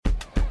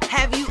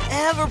Have you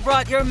ever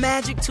brought your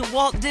magic to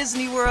Walt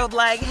Disney World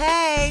like,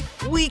 hey,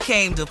 we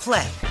came to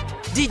play?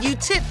 Did you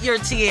tip your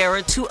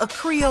tiara to a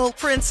Creole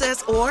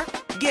princess or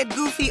get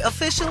goofy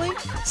officially?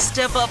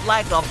 Step up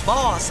like a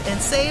boss and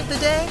save the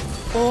day?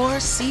 Or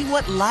see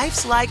what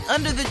life's like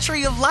under the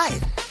tree of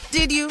life?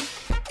 Did you?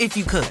 If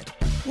you could.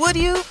 Would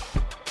you?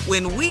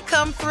 When we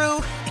come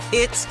through,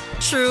 it's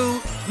true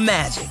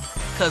magic.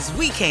 'Cause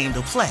we came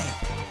to play.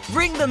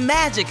 Bring the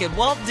magic at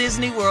Walt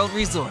Disney World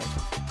Resort.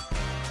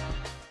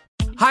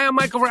 Hi, I'm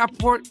Michael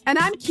Rappaport. And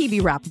I'm Kibi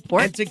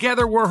Rappaport. And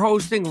together we're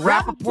hosting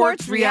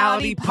Rappaport's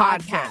Reality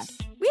Podcast.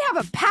 We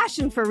have a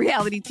passion for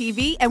reality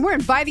TV, and we're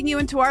inviting you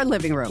into our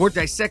living room. We're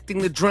dissecting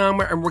the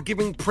drama, and we're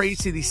giving praise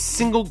to the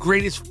single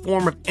greatest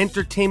form of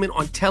entertainment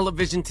on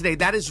television today.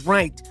 That is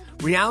right.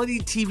 Reality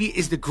TV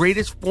is the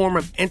greatest form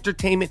of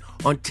entertainment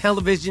on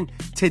television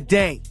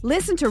today.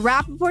 Listen to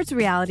Rappaport's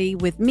Reality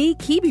with me,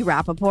 Kibi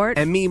Rappaport.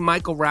 And me,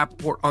 Michael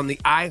Rappaport, on the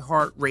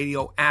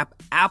iHeartRadio app,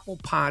 Apple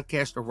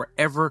Podcast, or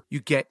wherever you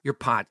get your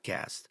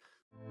podcast.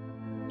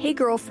 Hey,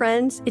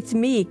 girlfriends, it's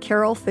me,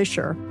 Carol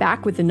Fisher,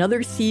 back with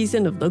another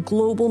season of the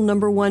global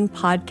 #1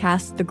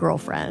 podcast, The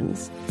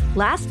Girlfriends.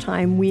 Last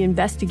time, we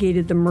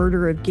investigated the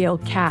murder of Gail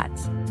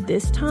Katz.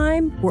 This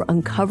time, we're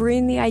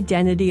uncovering the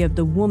identity of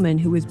the woman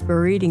who was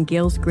buried in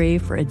Gail's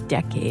grave for a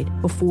decade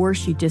before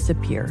she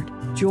disappeared.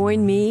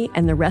 Join me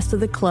and the rest of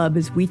the club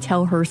as we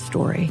tell her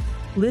story.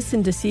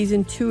 Listen to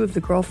Season 2 of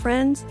The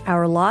Girlfriends,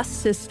 Our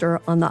Lost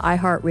Sister on the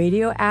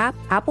iHeartRadio app,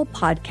 Apple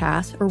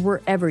Podcasts, or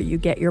wherever you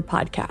get your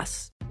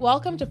podcasts.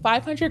 Welcome to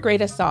 500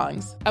 Greatest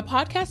Songs, a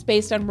podcast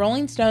based on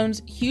Rolling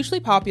Stone's hugely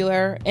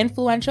popular,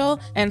 influential,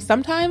 and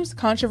sometimes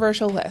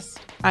controversial list.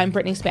 I'm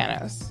Brittany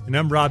Spanos. And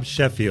I'm Rob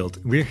Sheffield.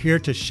 We're here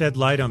to shed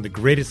light on the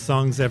greatest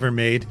songs ever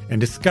made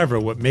and discover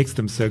what makes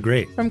them so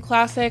great. From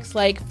classics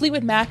like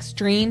Fleetwood Mac's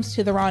Dreams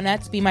to the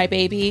Ronettes' Be My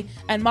Baby,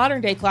 and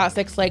modern-day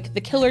classics like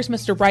The Killers'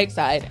 Mr.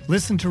 Brightside.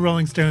 Listen to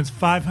Rolling Stone's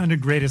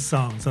 500 Greatest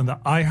Songs on the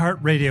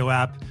iHeartRadio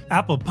app,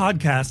 Apple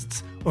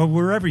Podcasts, or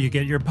wherever you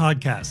get your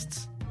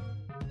podcasts.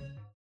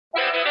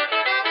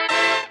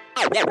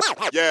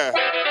 Yeah.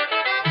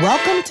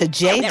 Welcome to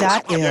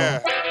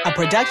J.Ill, a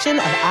production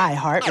of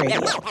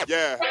iHeartRadio.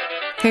 Yeah.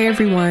 Hey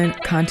everyone,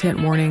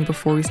 content warning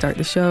before we start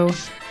the show.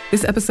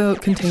 This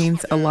episode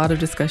contains a lot of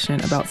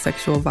discussion about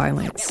sexual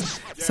violence.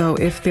 So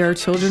if there are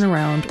children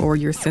around or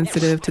you're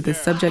sensitive to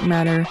this subject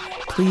matter,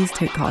 please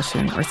take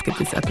caution or skip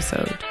this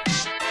episode.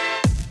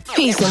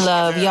 Peace and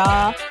love,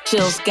 y'all.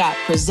 Jill Scott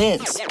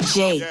presents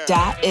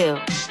J.Ill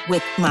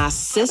with my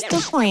sister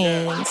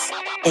friends,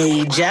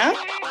 Aja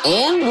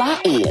and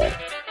Laia.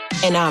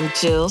 And I'm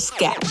Jill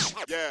Scott.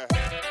 Yeah.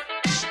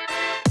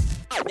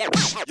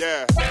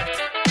 Yeah.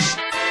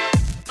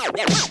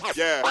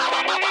 Yeah.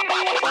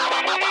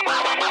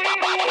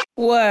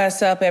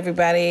 What's up,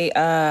 everybody?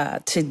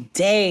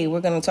 Today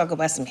we're gonna talk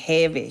about some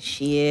heavy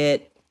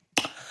shit.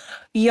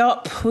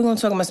 Yup, we're gonna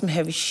talk about some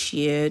heavy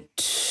shit.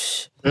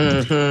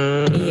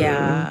 Mm-hmm.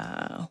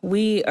 Yeah.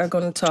 We are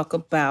gonna talk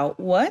about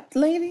what,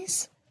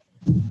 ladies?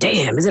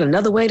 Damn, is it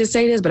another way to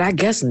say this? But I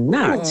guess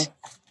not.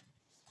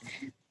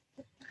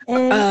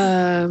 We're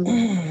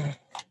going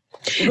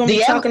to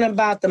be talking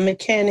about the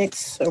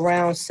mechanics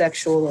around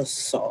sexual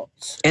assault.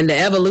 And the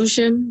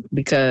evolution,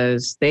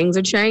 because things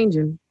are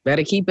changing.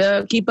 Better keep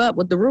up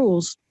with the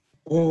rules.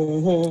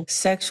 Mm-hmm.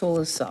 Sexual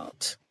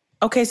assault.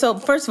 Okay, so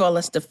first of all,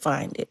 let's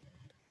define it.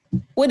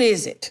 What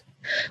is it?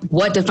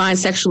 What defines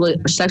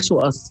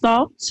sexual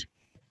assault?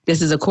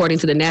 This is according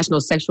to the National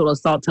Sexual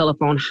Assault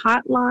Telephone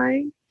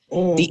Hotline.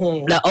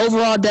 Mm-hmm. The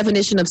overall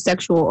definition of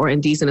sexual or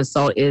indecent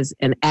assault is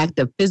an act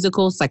of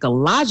physical,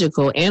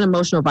 psychological, and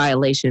emotional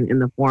violation in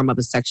the form of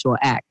a sexual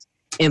act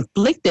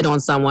inflicted on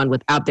someone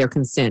without their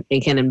consent.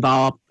 It can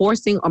involve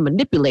forcing or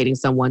manipulating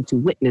someone to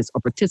witness or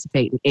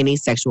participate in any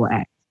sexual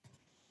act.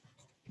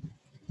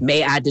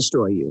 May I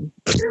destroy you?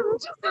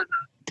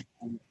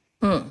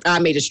 I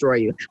may destroy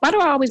you. Why do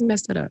I always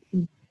mess it up?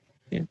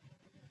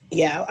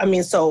 Yeah, I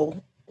mean,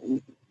 so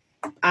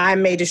I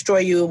May Destroy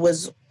You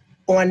was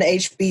on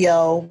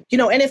HBO,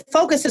 and it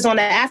focuses on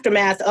the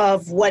aftermath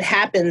of what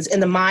happens in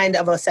the mind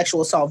of a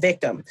sexual assault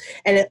victim.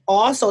 And it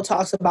also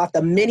talks about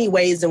the many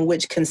ways in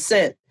which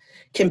consent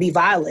can be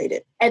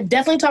violated. It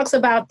definitely talks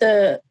about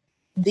the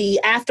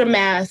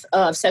aftermath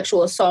of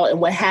sexual assault and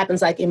what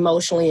happens like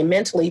emotionally and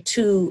mentally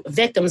to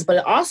victims, but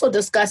it also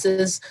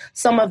discusses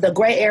some of the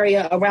gray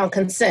area around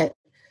consent.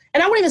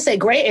 And I wouldn't even say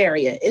gray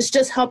area. It's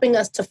just helping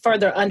us to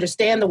further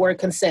understand the word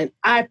consent.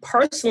 I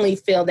personally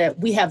feel that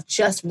we have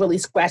just really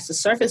scratched the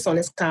surface on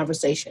this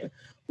conversation.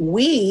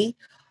 We,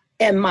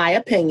 in my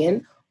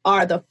opinion,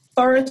 are the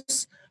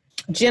first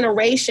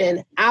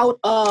generation out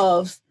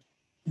of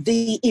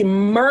the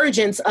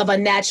emergence of a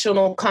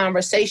national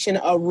conversation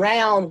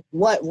around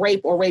what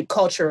rape or rape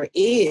culture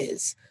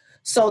is.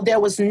 So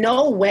there was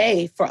no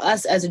way for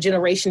us as a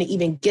generation to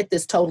even get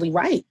this totally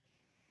right.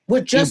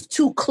 We're just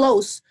too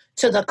close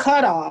to the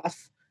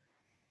cutoff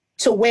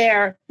to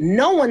where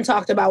no one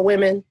talked about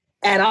women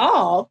at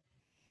all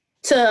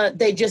to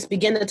they just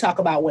begin to talk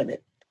about women.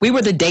 We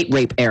were the date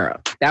rape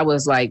era. That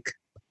was like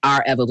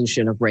our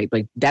evolution of rape.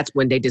 Like that's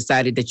when they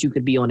decided that you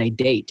could be on a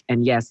date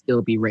and yes,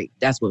 still be raped.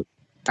 That's what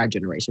our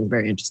generation is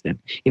very interesting.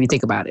 If you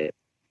think about it.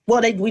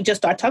 Well, we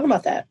just started talking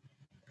about that.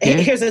 Yeah.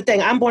 Here's the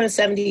thing. I'm born in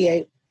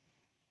 78.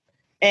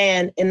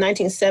 And in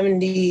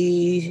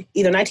 1970,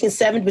 between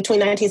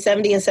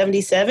 1970 and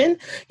 77,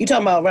 you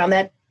talking about around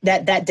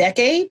that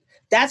decade,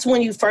 that's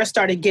when you first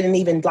started getting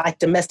even like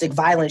domestic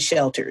violence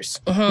shelters.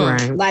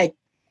 Right. Like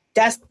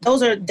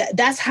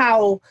that's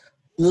how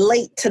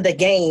late to the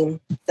game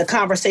the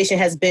conversation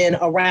has been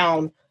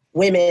around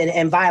women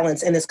and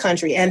violence in this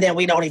country. And then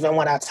we don't even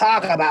want to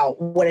talk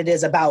about what it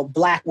is about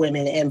Black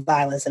women and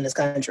violence in this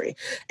country,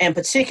 and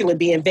particularly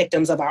being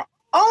victims of our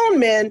own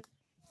men.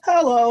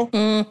 Hello.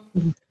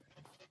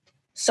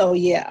 So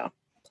yeah,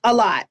 a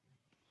lot.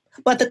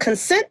 But the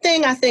consent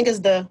thing, I think,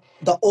 is the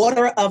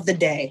order of the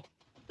day.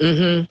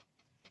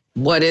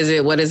 What is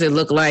it? What does it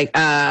look like?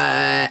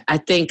 I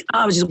think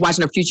I was just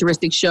watching a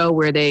futuristic show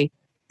where they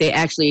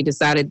actually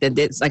decided that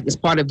it's like it's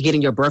part of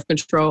getting your birth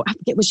control. I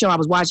forget what show I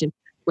was watching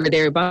where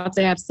they're about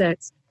to have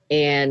sex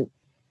and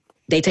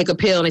they take a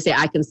pill and they say,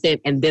 I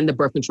consent, and then the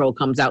birth control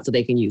comes out so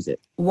they can use it.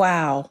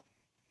 Wow.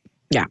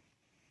 Yeah.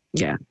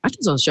 Yeah. I think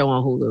it's on a show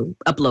on Hulu.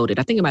 Uploaded.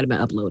 I think it might have been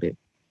uploaded.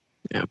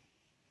 Yeah.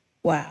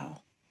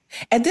 Wow.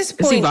 At this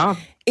point,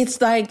 it's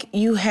like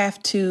you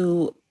have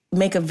to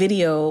make a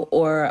video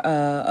or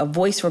a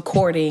voice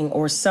recording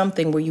or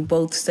something where you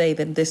both say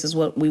that this is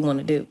what we want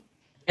to do.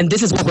 And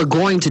this is what we're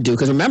going to do.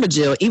 Because remember,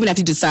 Jill, even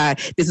after you decide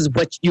this is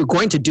what you're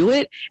going to do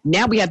it,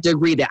 now we have to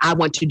agree that I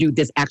want to do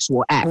this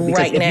actual act. Because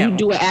right now. If you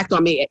do an act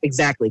on me,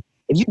 exactly.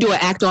 If you do an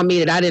act on me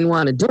that I didn't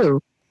want to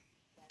do,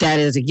 that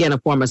is, again, a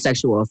form of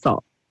sexual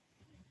assault.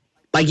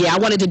 Like, yeah, I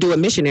wanted to do it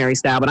missionary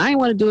style, but I didn't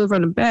want to do it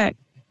from the back.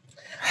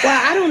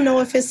 Well, I don't know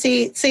if it's,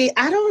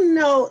 I don't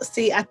know.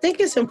 I think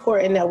it's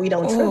important that we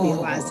don't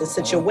trivialize the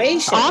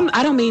situation.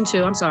 I don't mean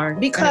to. I'm sorry.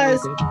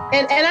 Because,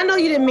 and I know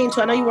you didn't mean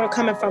to. I know you weren't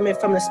coming from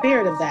the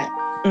spirit of that.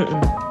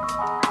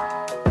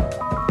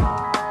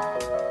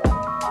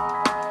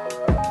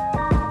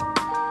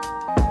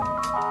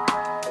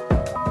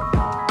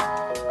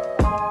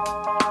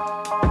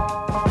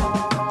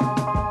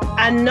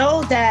 I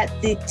know that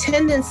the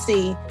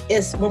tendency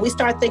is when we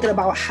start thinking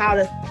about how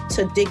to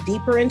dig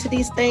deeper into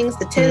these things,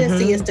 the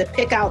tendency is to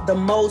pick out the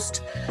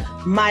most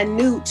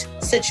minute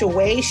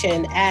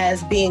situation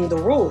as being the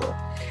rule.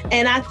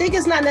 And I think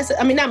it's not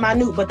necessarily, I mean, not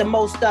minute, but the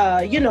most,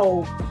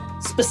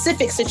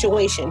 specific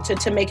situation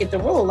to make it the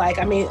rule. Like,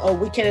 I mean,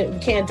 we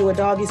can't do a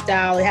doggy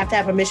style. We have to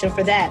have permission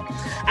for that.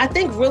 I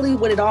think really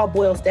what it all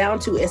boils down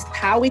to is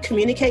how we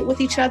communicate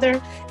with each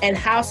other and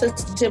how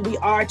sensitive we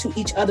are to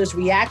each other's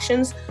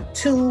reactions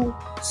to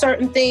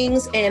certain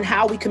things and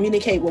how we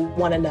communicate with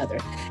one another.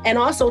 And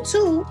also,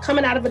 too,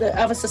 coming out of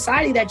a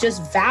society that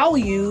just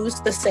values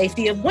the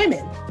safety of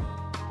women.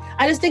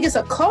 I just think it's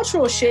a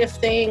cultural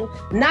shift thing,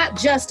 not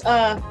just,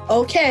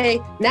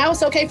 okay, now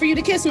it's okay for you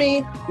to kiss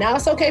me. Now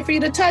it's okay for you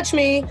to touch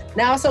me.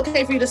 Now it's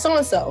okay for you to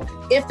so-and-so.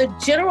 If the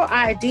general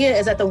idea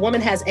is that the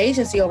woman has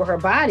agency over her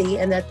body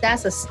and that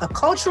that's a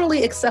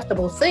culturally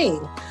acceptable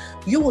thing,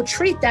 you will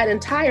treat that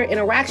entire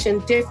interaction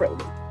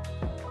differently.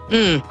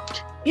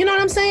 You know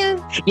what I'm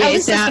saying? Yeah,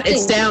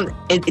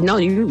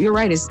 you're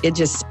right.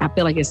 I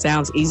feel like it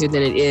sounds easier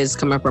than it is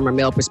coming from a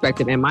male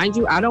perspective. And mind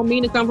you, I don't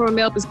mean to come from a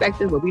male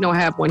perspective, but we don't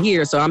have one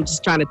here. So I'm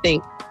just trying to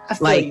think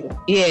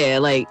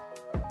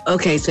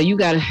okay, so you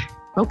got to,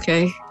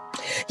 okay.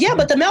 Yeah,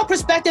 but the male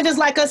perspective is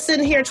like us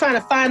sitting here trying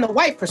to find the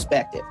white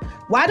perspective.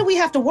 Why do we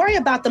have to worry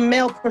about the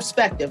male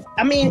perspective?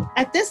 I mean,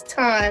 at this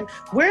time,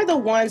 we're the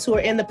ones who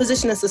are in the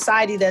position in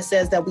society that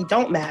says that we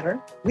don't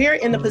matter. We're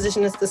in the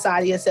position in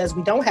society that says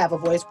we don't have a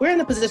voice. We're in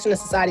the position in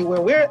society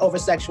where we're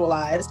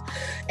over-sexualized.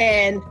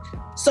 And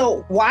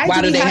so why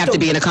do they have to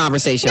be in a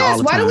conversation all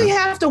the time? Why do we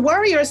have to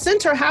worry or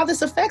center how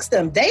this affects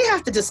them? They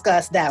have to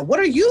discuss that. What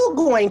are you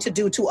going to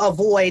do to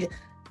avoid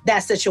that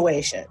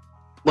situation?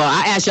 Well,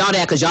 I asked y'all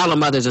that because y'all are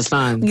mothers of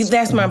sons.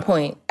 That's my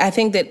point. I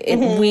think that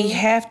we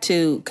have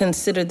to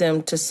consider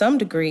them to some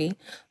degree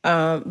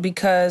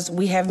because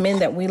we have men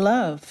that we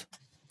love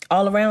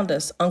all around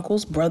us.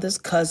 Uncles, brothers,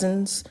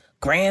 cousins,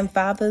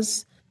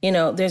 grandfathers. You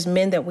know, there's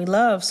men that we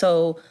love.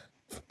 So,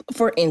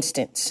 for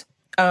instance,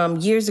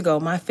 years ago,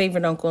 my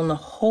favorite uncle in the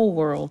whole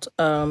world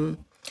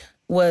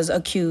was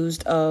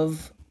accused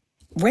of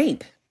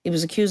rape. He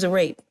was accused of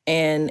rape,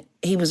 and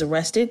he was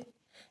arrested.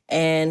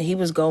 And he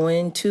was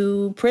going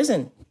to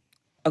prison,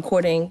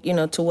 according,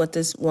 to what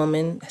this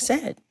woman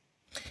said.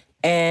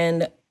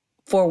 And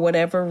for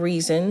whatever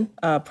reason,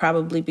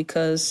 probably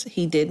because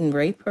he didn't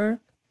rape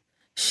her,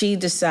 she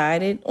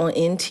decided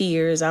in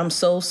tears, I'm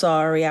so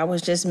sorry. I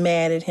was just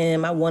mad at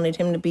him. I wanted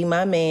him to be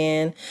my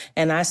man.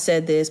 And I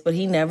said this, but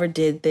he never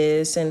did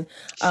this. And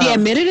she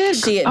admitted it?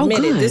 She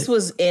admitted. This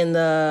was in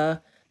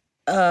the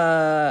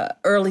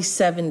early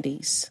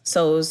 70s.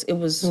 So it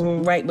was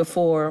right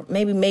before,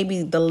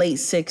 maybe the late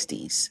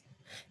 60s.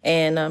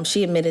 And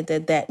she admitted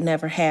that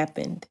never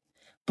happened.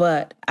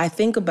 But I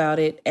think about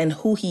it and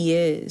who he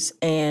is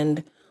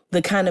and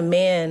the kind of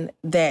man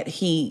that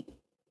he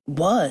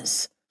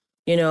was,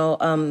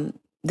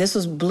 This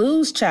was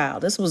Blue's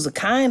child. This was a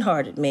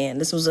kind-hearted man.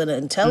 This was an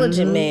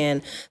intelligent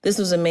man. This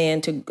was a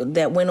man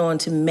that went on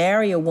to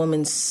marry a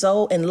woman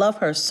and love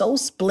her so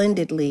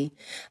splendidly.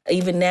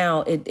 Even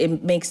now,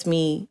 it makes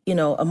me,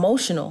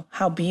 emotional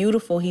how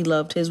beautiful he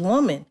loved his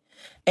woman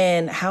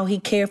and how he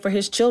cared for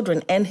his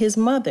children and his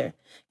mother.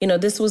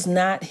 This was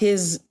not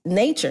his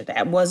nature.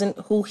 That wasn't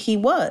who he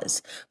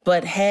was.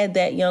 But had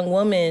that young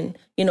woman,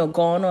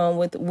 gone on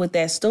with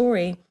that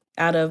story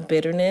out of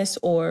bitterness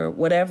or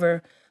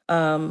whatever,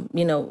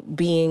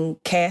 being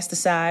cast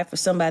aside for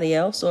somebody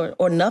else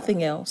or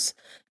nothing else,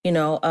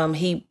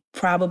 he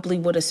probably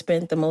would have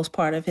spent the most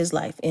part of his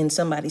life in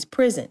somebody's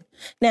prison.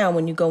 Now,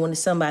 when you go into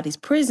somebody's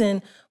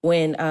prison,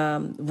 when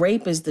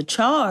rape is the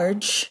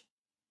charge,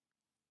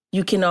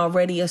 you can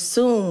already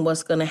assume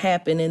what's going to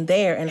happen in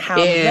there and how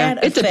that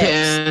affects. It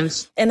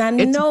depends. And I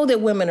know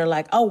that women are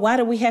like, oh, why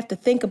do we have to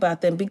think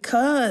about them?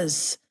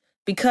 Because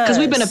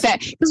we've been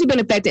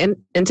affected.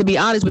 And to be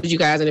honest with you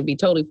guys, and to be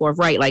totally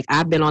forthright, like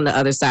I've been on the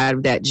other side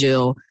of that,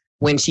 Jill,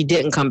 when she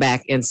didn't come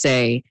back and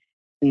say,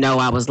 no,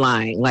 I was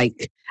lying.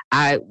 Like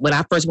when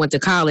I first went to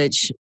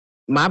college,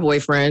 my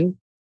boyfriend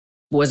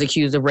was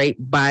accused of rape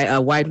by a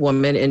white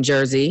woman in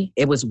Jersey.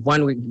 It was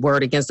one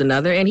word against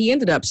another. And he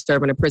ended up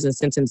serving a prison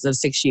sentence of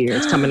 6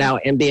 years, coming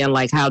out and being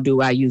like, how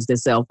do I use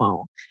this cell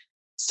phone?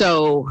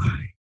 So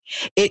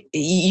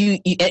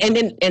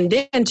and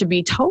then to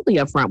be totally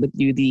upfront with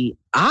you, the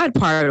odd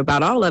part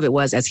about all of it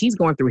was as he's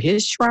going through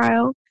his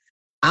trial,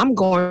 I'm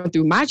going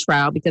through my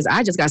trial because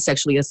I just got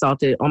sexually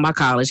assaulted on my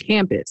college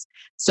campus.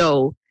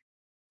 So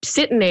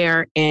sitting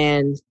there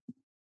and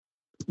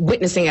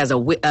witnessing as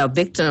a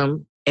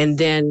victim and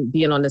then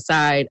being on the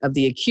side of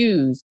the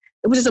accused,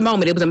 it was just a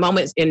moment. It was a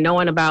moment in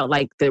knowing about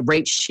like the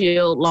rape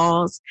shield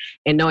laws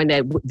and knowing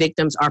that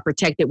victims are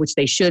protected, which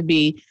they should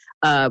be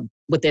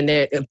within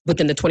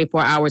the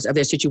 24 hours of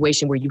their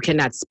situation, where you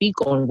cannot speak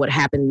on what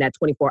happened in that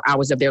 24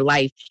 hours of their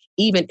life,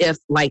 even if,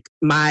 like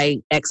my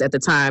ex at the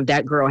time,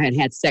 that girl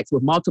had sex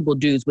with multiple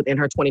dudes within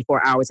her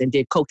 24 hours and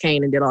did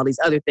cocaine and did all these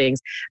other things.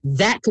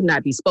 That could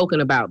not be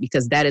spoken about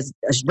because that is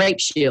a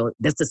rape shield.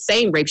 That's the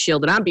same rape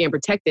shield that I'm being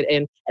protected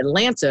in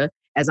Atlanta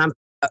as I'm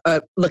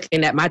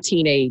looking at my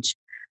teenage,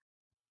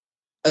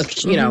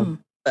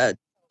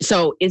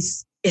 so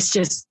it's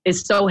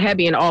so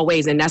heavy in all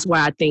ways. And that's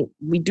why I think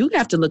we do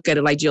have to look at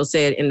it, like Jill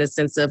said, in the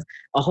sense of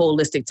a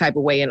holistic type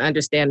of way and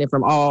understanding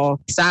from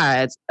all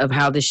sides of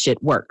how this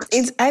shit works.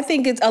 I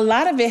think a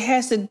lot of it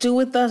has to do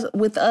with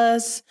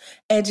us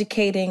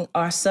educating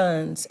our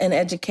sons and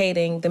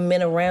educating the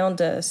men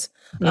around us,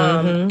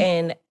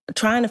 and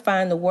trying to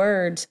find the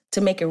words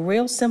to make it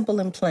real simple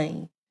and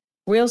plain.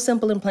 Real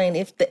simple and plain.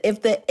 If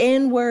the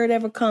N word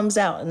ever comes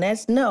out, and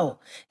that's no,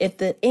 if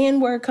the N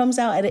word comes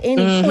out at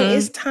any point,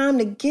 it's time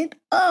to get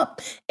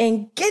up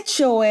and get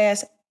your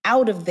ass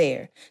out of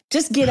there.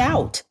 Just get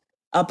out,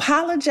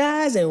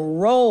 apologize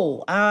and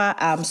roll.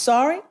 I'm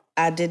sorry.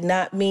 I did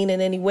not mean in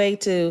any way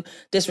to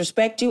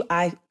disrespect you.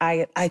 I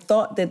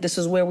thought that this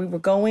is where we were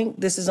going.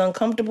 This is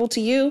uncomfortable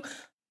to you.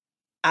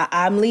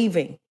 I'm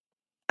leaving.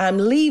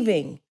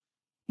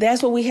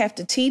 That's what we have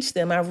to teach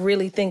them. I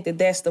really think that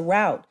that's the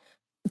route.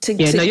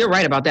 No, you're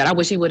right about that. I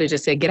wish he would have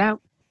just said, get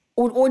out.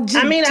 Or just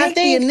I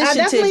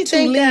definitely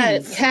think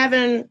that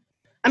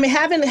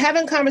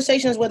having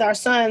conversations with our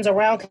sons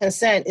around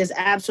consent is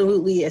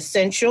absolutely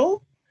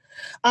essential.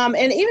 And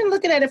even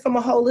looking at it from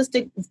a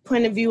holistic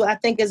point of view, I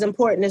think is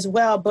important as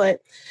well.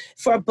 But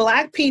for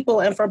Black people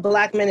and for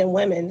Black men and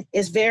women,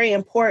 it's very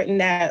important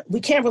that we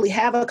can't really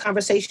have a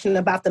conversation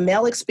about the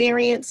male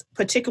experience,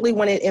 particularly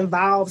when it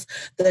involves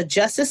the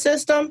justice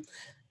system,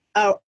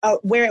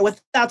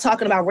 without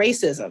talking about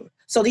racism.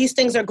 So these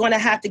things are going to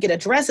have to get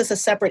addressed. It's a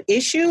separate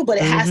issue, but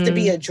it has to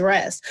be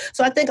addressed.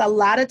 So I think a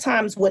lot of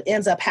times what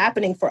ends up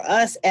happening for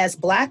us as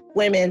Black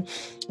women,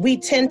 we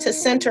tend to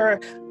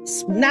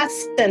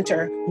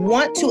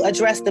want to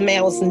address the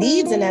male's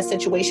needs in that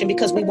situation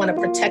because we want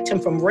to protect him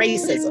from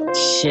racism.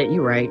 Shit,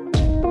 you're right.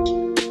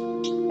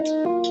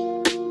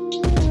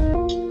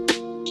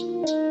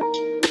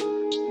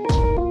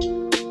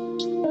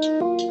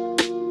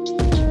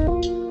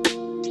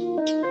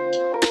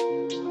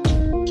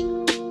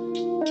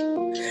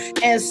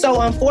 And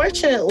so,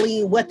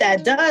 unfortunately, what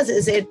that does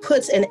is it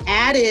puts an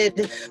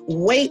added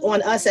weight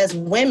on us as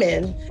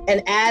women,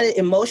 an added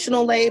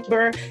emotional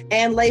labor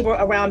and labor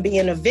around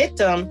being a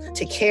victim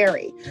to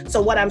carry. So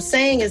what I'm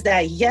saying is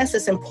that, yes,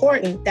 it's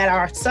important that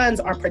our sons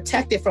are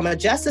protected from a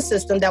justice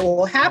system that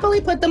will happily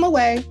put them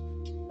away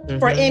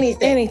for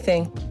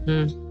anything.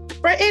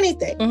 For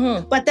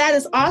anything. But that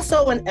is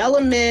also an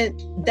element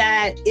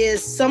that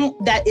is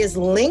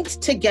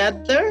linked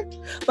together,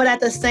 but at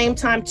the same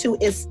time too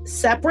is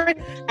separate.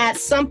 At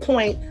some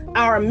point,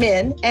 our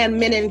men and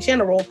men in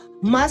general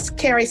must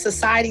carry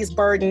society's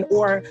burden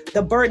or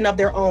the burden of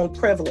their own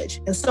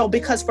privilege. And so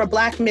because for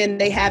Black men,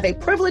 they have a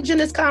privilege in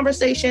this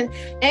conversation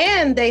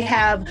and they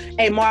have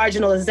a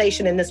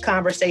marginalization in this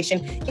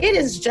conversation, it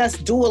is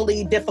just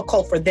dually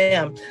difficult for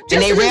them.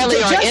 And they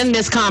rarely are in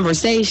this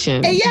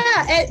conversation.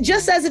 And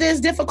just as it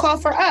is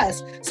difficult for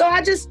us. So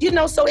I just,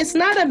 so it's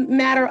not a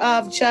matter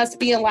of just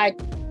being like,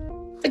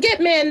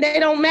 forget men, they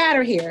don't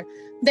matter here.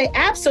 They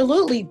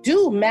absolutely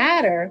do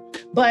matter,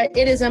 but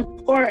it is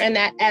important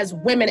that as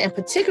women, and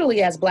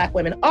particularly as Black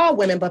women, all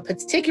women, but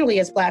particularly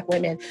as Black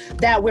women,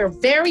 that we're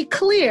very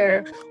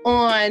clear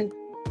on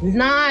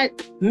not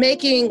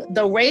making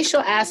the racial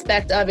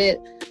aspect of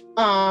it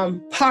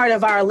part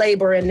of our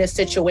labor in this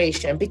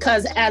situation.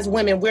 Because as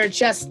women,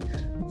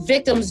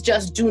 victims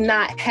just do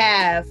not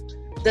have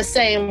the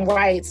same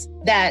rights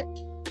that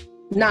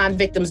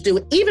non-victims do,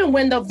 even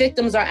when the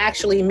victims are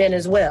actually men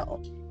as well.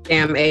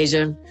 Damn,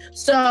 Asia.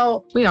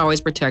 So we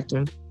always protect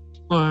them.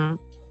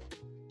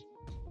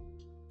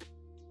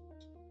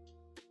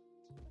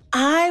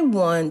 I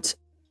want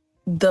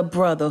the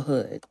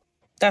brotherhood.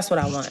 That's what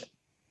I want.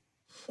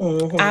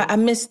 Mm-hmm. I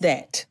miss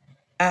that.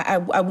 I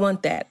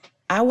want that.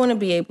 I want to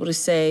be able to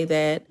say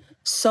that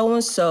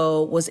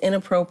so-and-so was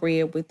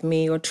inappropriate with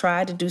me or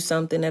tried to do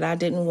something that I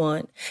didn't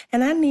want.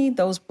 And I need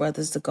those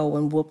brothers to go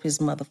and whoop his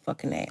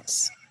motherfucking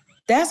ass.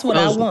 That's what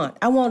I want.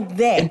 I want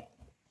that.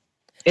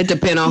 It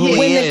depends on who he is.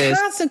 When the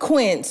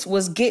consequence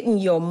was getting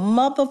your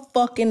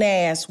motherfucking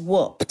ass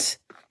whooped,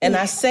 and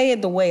I say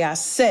it the way I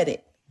said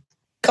it.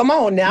 Come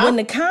on now. When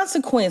the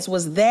consequence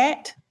was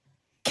that,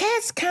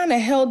 cats kind of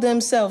held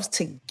themselves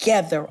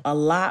together a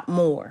lot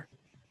more.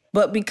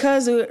 But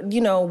because,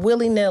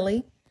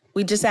 willy-nilly,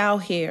 we just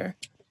out here.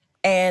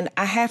 And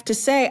I have to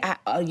say,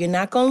 you're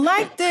not going to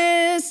like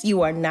this.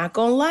 You are not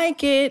going to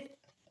like it.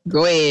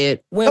 Go ahead.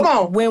 Come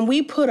on. When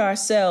we put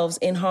ourselves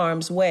in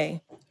harm's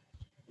way,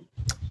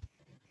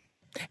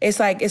 it's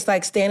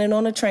like standing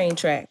on a train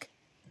track.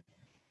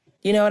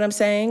 You know what I'm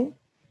saying?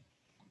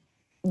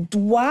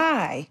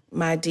 Why,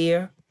 my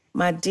dear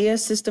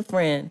sister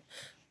friend,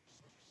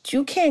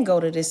 you can't go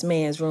to this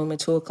man's room at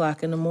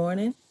 2:00 in the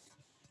morning.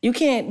 You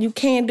can't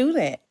do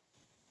that.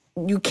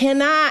 You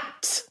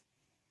cannot.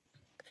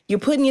 You're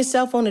putting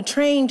yourself on a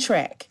train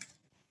track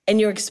and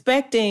you're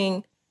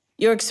expecting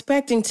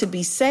to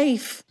be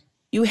safe.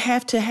 You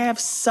have to have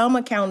some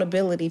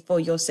accountability for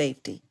your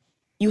safety.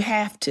 You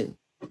have to.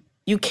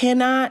 You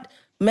cannot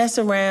mess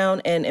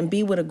around and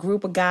be with a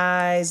group of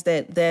guys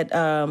that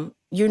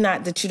you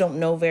don't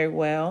know very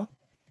well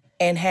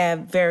and have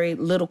very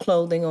little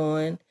clothing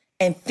on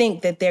and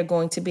think that they're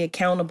going to be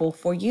accountable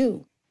for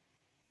you.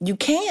 You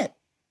can't.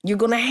 You're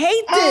going to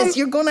hate this.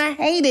 You're going to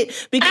hate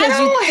it because I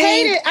don't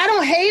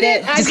hate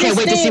it. I just can't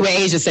wait to see what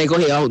Asia say. Go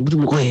ahead.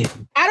 Go ahead.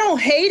 I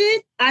don't hate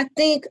it. I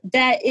think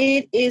that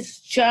it is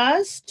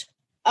just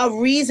a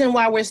reason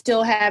why we're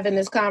still having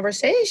this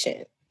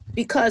conversation.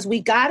 Because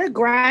we got to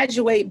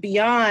graduate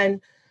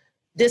beyond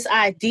this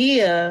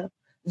idea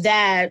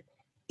that,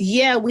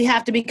 we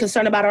have to be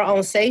concerned about our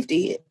own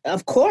safety.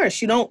 Of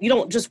course, you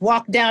don't just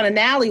walk down an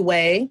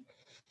alleyway.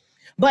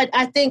 But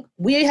I think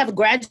we have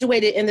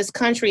graduated in this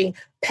country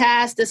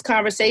past this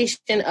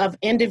conversation of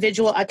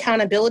individual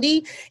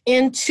accountability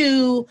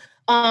into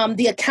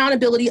the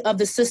accountability of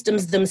the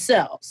systems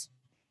themselves.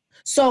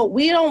 So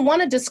we don't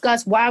want to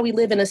discuss why we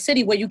live in a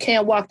city where you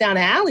can't walk down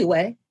an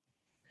alleyway.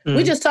 Mm.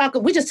 We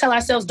just tell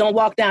ourselves don't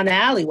walk down the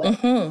alleyway.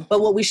 Mm-hmm.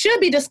 But what we should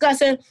be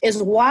discussing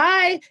is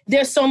why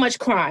there's so much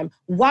crime.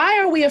 Why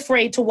are we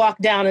afraid to walk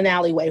down an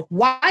alleyway?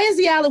 Why is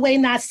the alleyway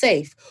not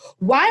safe?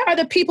 Why are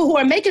the people who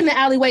are making the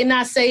alleyway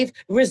not safe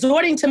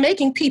resorting to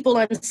making people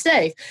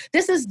unsafe?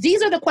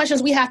 These are the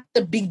questions we have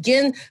to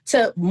begin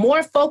to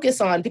more focus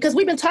on, because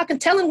we've been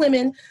telling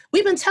women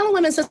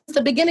since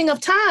the beginning of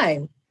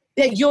time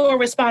that you're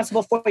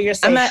responsible for your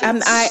safety.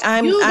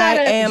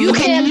 You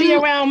can't be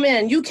around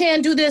men. You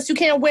can't do this. You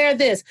can't wear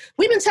this.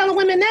 We've been telling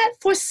women that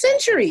for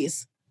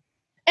centuries,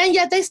 and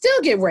yet they still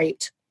get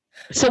raped.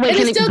 So wait,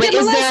 is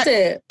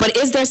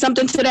there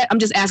something to that? I'm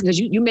just asking because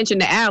you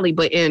mentioned the alley,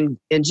 but in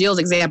Jill's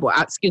example,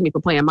 excuse me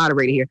for playing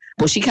moderator here,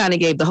 well, she kind of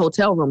gave the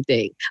hotel room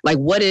thing. Like,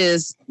 what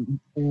is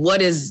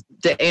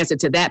the answer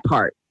to that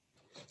part?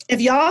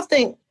 If y'all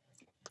think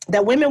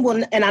that women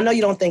will, and I know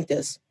you don't think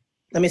this,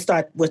 let me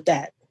start with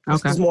that. Okay.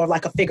 This is more of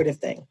like a figurative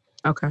thing.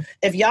 Okay.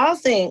 If y'all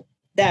think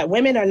that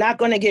women are not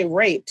going to get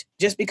raped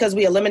just because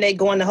we eliminate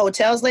going to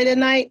hotels late at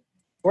night,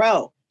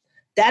 bro,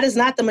 that is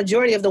not the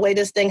majority of the way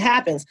this thing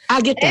happens.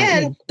 I get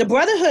that. And the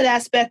brotherhood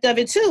aspect of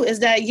it too is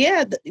that,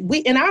 we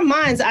in our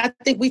minds, I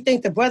think we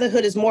think the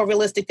brotherhood is more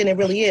realistic than it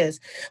really is.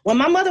 When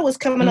my mother was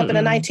coming up in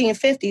the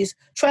 1950s,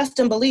 trust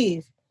and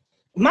believe,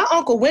 my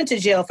uncle went to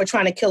jail for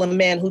trying to kill a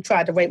man who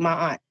tried to rape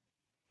my aunt.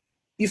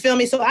 You feel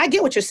me? So I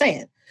get what you're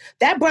saying.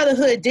 That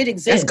brotherhood did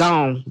exist.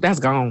 That's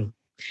gone.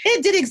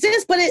 It did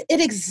exist, but it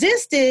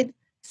existed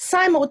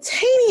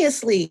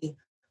simultaneously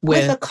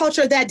with a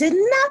culture that did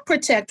not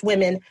protect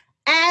women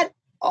at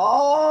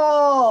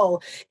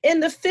all. In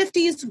the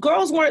 50s,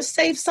 girls weren't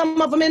safe,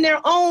 some of them in their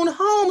own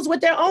homes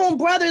with their own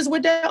brothers,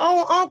 with their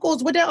own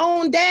uncles, with their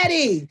own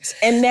daddy.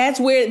 And that's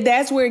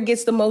where it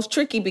gets the most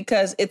tricky,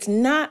 because it's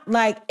not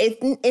like it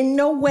in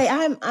no way.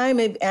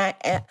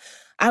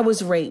 I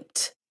was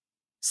raped.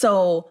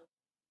 So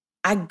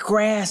I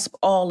grasp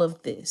all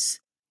of this.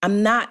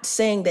 I'm not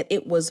saying that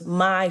it was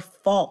my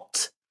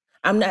fault.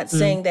 I'm not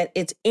saying that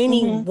it's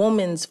any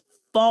woman's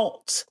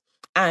fault.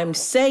 I'm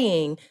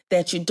saying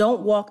that you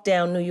don't walk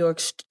down New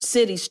York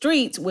City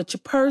streets with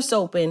your purse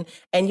open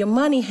and your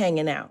money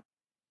hanging out.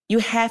 You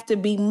have to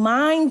be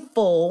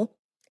mindful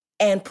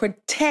and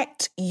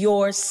protect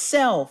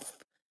yourself.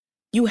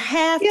 You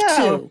have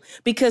to,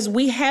 because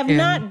we have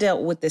not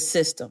dealt with the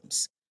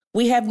systems.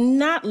 We have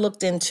not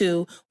looked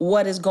into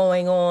what is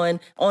going on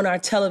our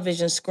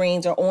television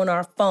screens or on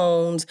our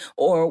phones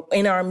or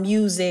in our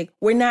music.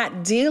 We're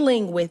not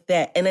dealing with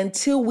that. And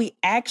until we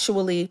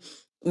actually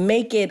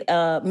make it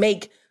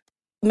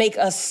make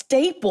a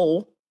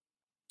staple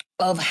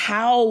of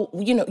how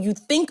you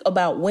think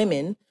about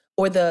women,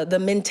 or the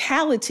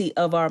mentality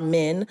of our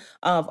men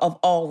of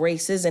all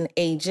races and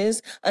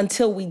ages,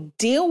 until we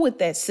deal with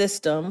that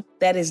system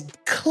that is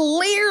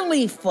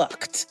clearly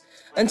fucked.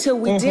 Until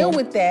we deal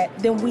with that,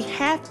 then we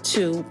have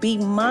to be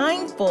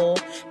mindful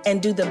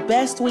and do the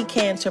best we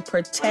can to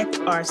protect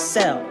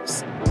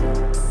ourselves.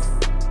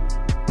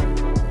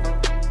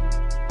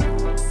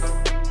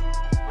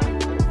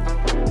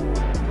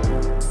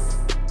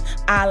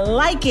 I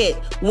like it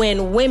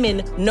when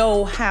women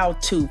know how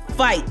to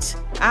fight.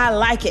 I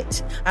like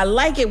it. I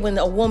like it when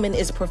a woman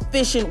is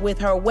proficient with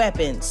her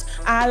weapons.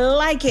 I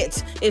like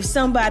it if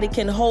somebody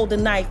can hold a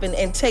knife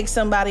and take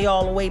somebody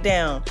all the way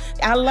down.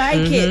 I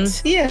like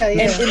it. Yeah.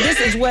 And this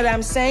is what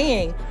I'm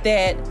saying,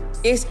 that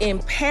it's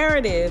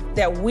imperative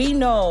that we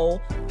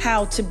know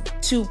how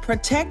to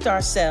protect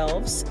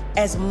ourselves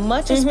as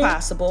much as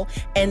possible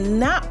and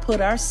not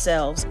put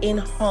ourselves in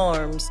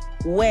harm's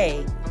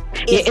way.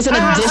 It's an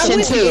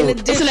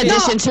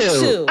addition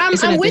to.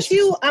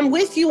 I'm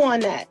with you on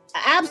that.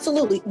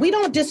 Absolutely. We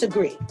don't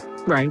disagree.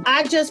 Right.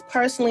 I just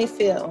personally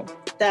feel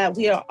that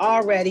we are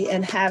already,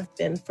 and have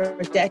been for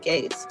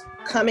decades,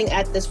 coming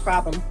at this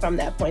problem from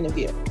that point of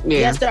view. Yeah.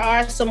 Yes, there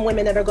are some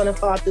women that are going to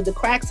fall through the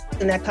cracks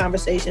in that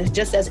conversation,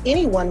 just as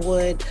anyone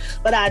would.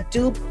 But I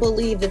do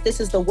believe that this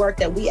is the work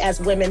that we as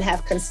women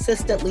have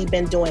consistently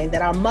been doing,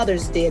 that our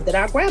mothers did, that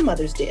our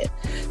grandmothers did.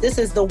 This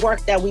is the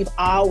work that we've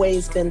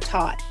always been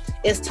taught.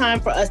 It's time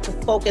for us to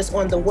focus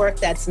on the work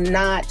that's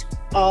not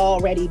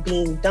already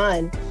being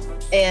done.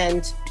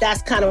 And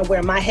that's kind of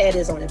where my head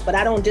is on it. But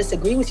I don't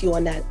disagree with you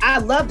on that. I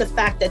love the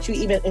fact that you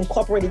even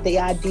incorporated the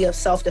idea of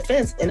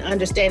self-defense and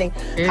understanding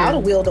how to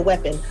wield a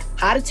weapon,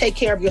 how to take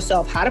care of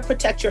yourself, how to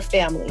protect your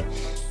family.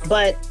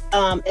 But,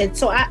 and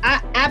so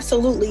I'm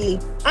absolutely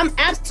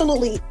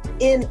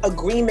in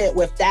agreement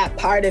with that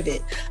part of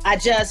it. I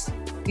just,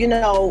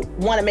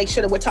 want to make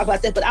sure that we're talking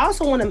about this. But I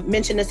also want to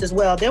mention this as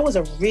well. There was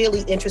a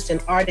really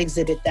interesting art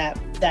exhibit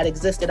that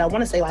existed, I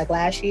want to say like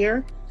last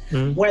year,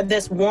 where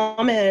this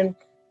woman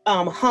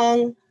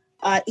hung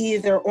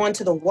either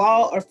onto the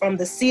wall or from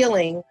the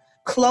ceiling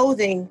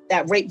clothing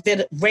that rape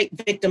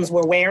victims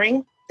were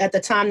wearing at the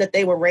time that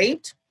they were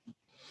raped.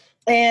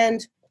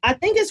 And I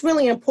think it's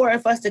really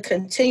important for us to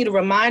continue to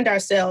remind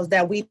ourselves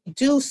that we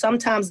do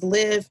sometimes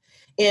live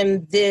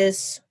in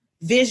this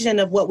vision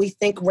of what we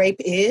think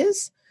rape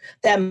is,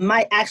 that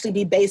might actually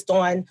be based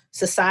on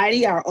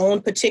society, our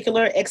own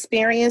particular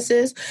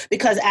experiences.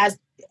 Because as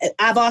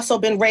I've also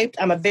been raped,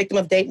 I'm a victim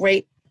of date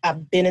rape.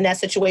 I've been in that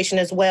situation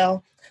as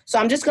well. So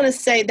I'm just going to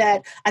say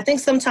that I think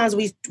sometimes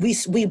we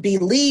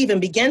believe and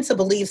begin to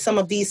believe some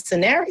of these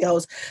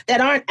scenarios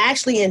that aren't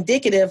actually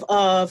indicative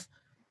of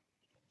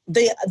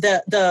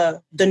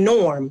the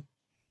norm.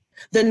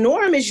 The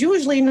norm is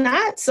usually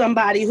not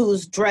somebody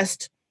who's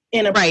dressed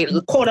in a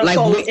quote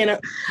unquote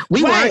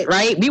we weren't,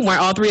 right? We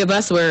weren't. All three of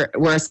us were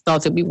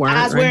assaulted. We weren't.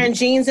 I was wearing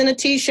jeans and a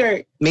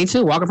t-shirt. Me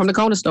too. Walking from the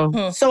corner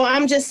store. So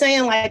I'm just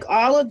saying, like,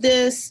 all of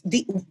this,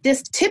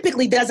 this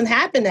typically doesn't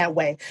happen that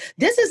way.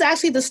 This is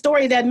actually the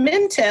story that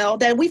men tell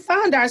that we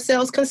find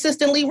ourselves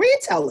consistently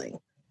retelling.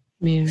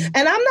 Yeah.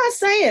 And I'm not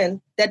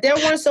saying that there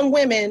weren't some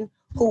women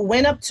who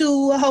went up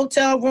to a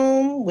hotel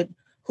room with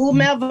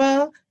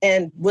whomever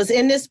and was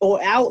in this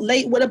or out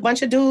late with a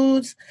bunch of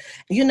dudes,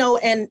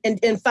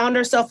 and found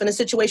herself in a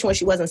situation where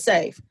she wasn't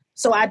safe.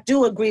 So I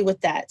do agree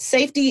with that.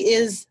 Safety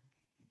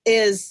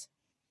is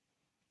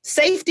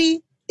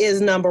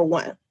number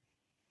one.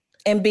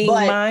 And being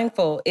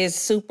mindful is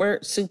super,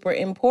 super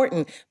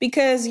important,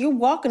 because you're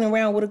walking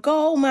around with a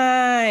gold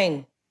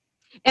mine.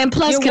 And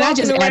plus, can I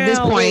just add this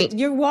point?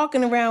 You're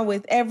walking around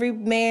with every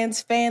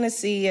man's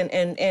fantasy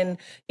and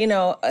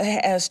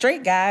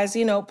straight guys,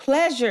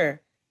 pleasure.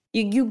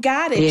 You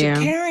got it. Yeah.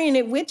 You're carrying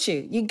it with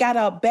you. You got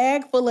a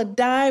bag full of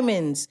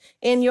diamonds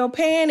in your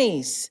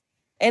panties.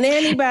 And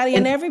anybody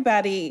and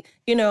everybody,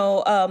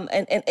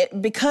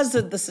 and because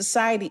of the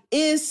society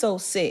is so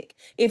sick.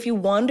 If you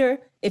wonder,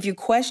 if you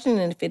question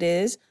if it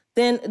is,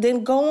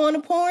 then go on a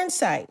porn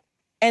site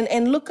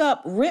and look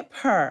up Rip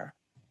Her.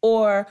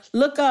 Or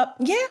look up,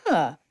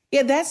 yeah,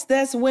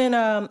 that's when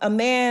a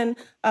man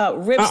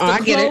rips the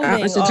clothing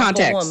off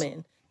a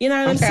woman. You know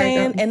what I'm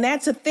saying? And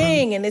that's a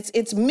thing, and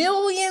it's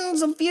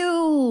millions of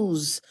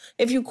views.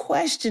 If you're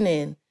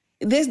questioning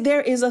this,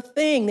 there is a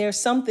thing. There's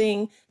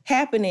something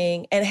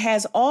happening, and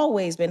has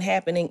always been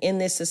happening in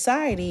this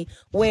society,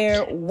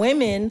 where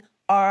women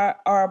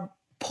are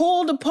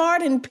pulled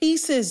apart in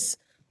pieces,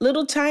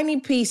 little tiny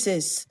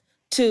pieces.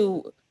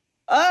 It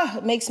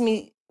makes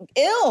me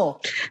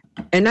ill.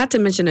 And not to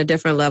mention the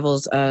different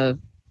levels of,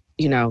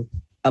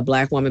 a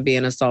Black woman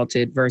being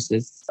assaulted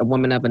versus a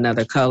woman of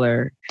another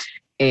color,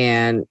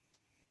 and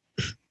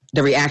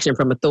the reaction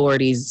from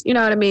authorities, you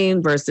know what I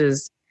mean?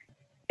 Versus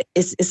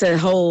it's a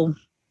whole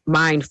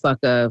mind fuck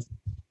of,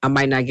 I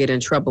might not get in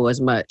trouble as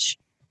much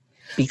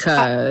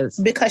because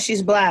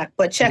she's Black.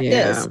 But check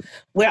this.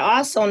 We're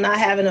also not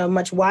having a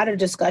much wider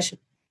discussion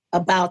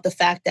about the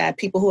fact that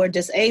people who are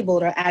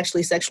disabled are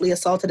actually sexually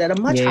assaulted at a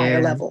much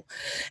higher level.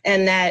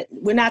 And that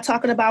we're not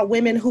talking about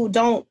women who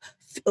don't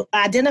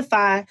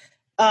identify,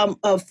 are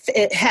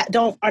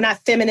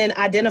not feminine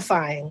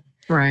identifying.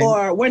 Right.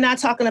 Or we're not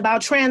talking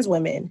about trans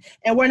women.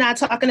 And we're not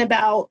talking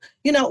about,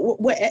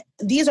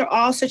 these are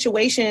all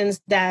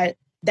situations that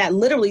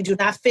literally do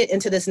not fit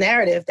into this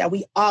narrative, that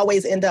we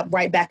always end up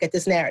right back at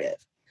this narrative.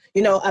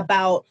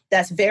 About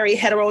that's very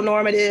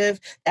heteronormative,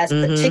 that's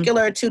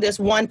particular to this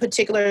one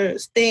particular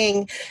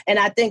thing. And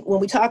I think when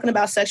we're talking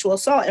about sexual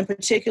assault, and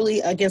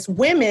particularly against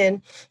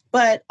women,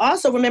 but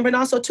also remembering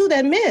also too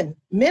that men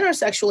are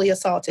sexually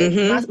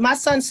assaulted. My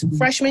son's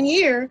freshman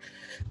year,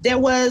 there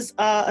was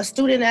a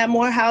student at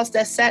Morehouse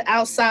that sat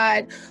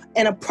outside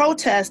in a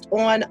protest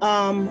on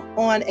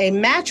a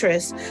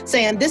mattress,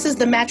 saying, "This is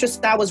the mattress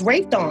that I was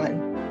raped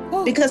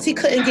on," because he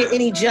couldn't get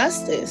any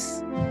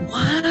justice.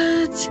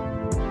 What?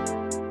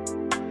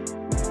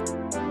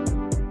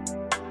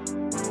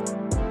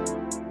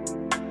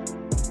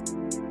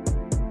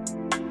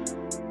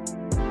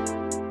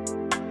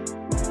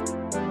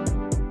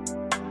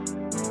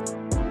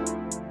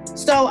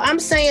 So I'm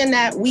saying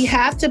that we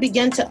have to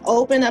begin to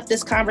open up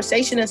this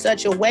conversation in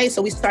such a way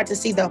so we start to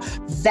see the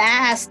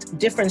vast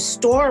different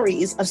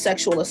stories of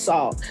sexual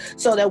assault,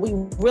 so that we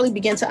really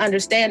begin to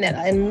understand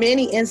that in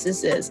many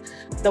instances,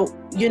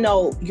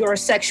 your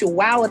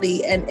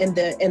sexuality and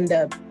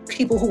the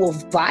people who will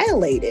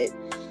violate it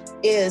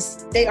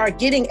is they are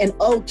getting an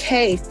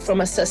okay from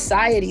a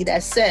society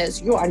that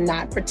says you are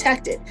not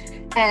protected.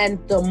 And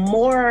the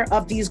more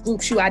of these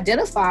groups you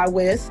identify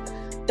with,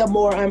 the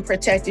more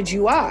unprotected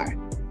you are.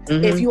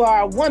 If you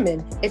are a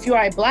woman, if you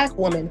are a Black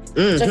woman.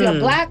 So if you're a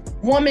Black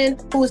woman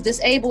who is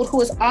disabled,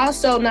 who is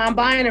also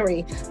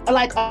non-binary,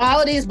 like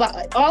all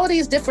of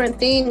these different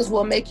things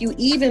will make you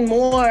even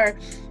more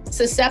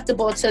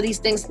susceptible to these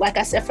things, like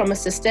I said, from a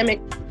systemic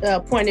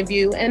point of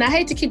view. And I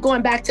hate to keep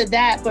going back to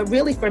that, but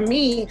really for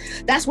me,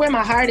 that's where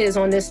my heart is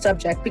on this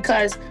subject,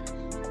 because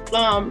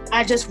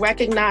I just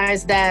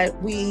recognize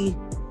that we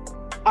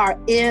are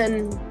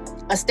in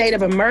a state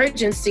of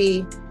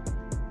emergency,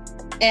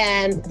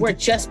 and we're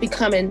just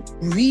becoming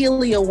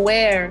really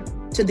aware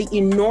to the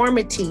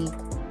enormity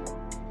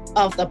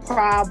of the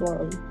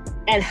problem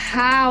and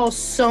how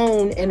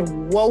sewn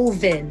and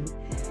woven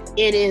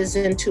it is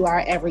into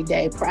our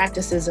everyday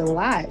practices and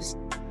lives.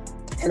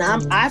 And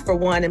I, for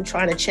one, am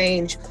trying to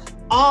change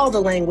all the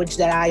language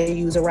that I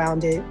use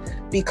around it,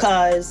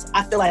 because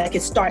I feel like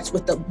it starts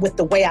with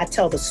the way I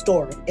tell the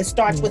story. It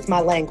starts with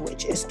my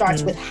language. It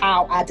starts with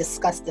how I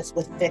discuss this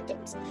with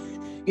victims.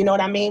 You know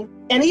what I mean?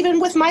 And even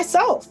with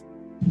myself.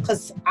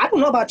 Because I don't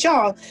know about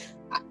y'all,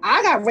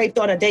 I got raped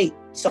on a date.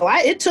 So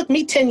it took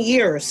me 10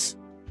 years.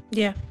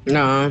 Yeah.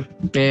 No.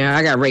 Yeah,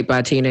 I got raped by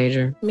a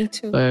teenager. Me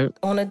too. But,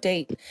 on a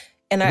date.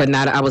 But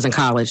not, I was in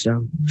college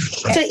though.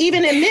 To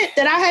even admit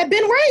that I had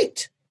been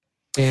raped.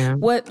 Yeah.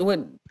 What?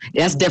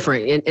 That's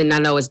different. And I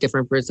know it's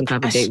different for some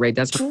type of date rape.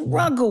 That's I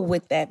struggle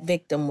with that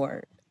victim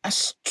word. I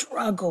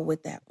struggle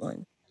with that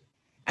one.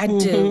 I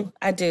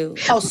do.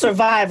 Oh,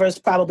 survivor is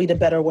probably the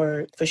better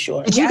word for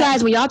sure. You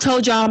guys, when y'all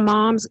told y'all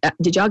moms,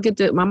 did y'all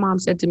get my mom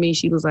said to me,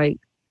 she was like,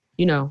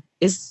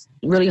 it's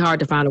really hard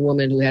to find a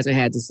woman who hasn't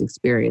had this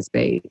experience,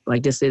 babe.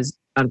 Like, this is,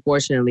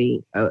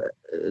 unfortunately,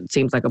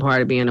 seems like a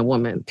part of being a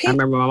woman. I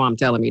remember my mom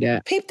telling me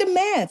that. Peep the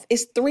math.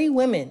 It's 3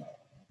 women.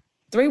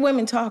 3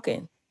 women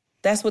talking.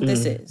 That's what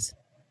this is.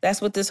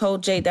 That's what this whole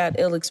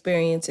J.ill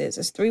experience is.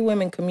 It's 3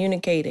 women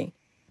communicating,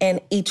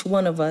 and each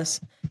one of us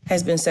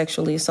has been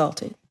sexually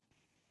assaulted.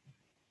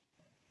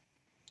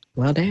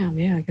 Well, damn.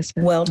 Yeah, I guess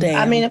so. Well,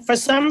 damn. I mean, for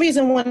some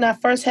reason, when I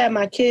first had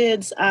my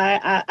kids,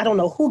 I don't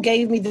know who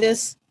gave me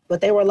this, but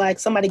they were like,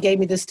 somebody gave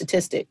me this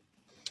statistic.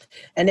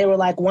 And they were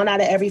like, 1 out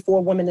of every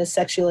 4 women is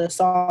sexually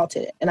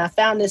assaulted. And I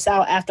found this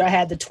out after I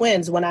had the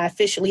twins, when I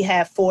officially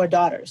had 4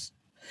 daughters.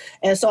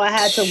 And so I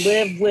had to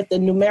live with the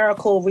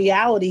numerical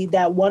reality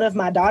that one of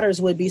my daughters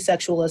would be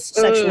sexually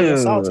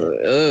assaulted.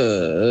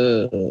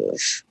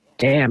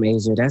 Damn,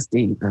 Asia, that's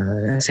deep.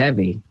 That's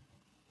heavy.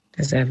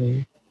 That's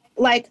heavy.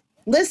 Like,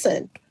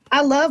 listen,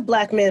 I love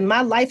Black men.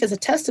 My life is a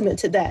testament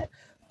to that.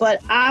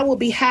 But I will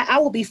be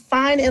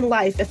fine in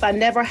life if I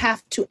never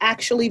have to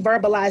actually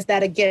verbalize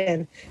that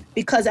again,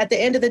 because at the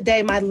end of the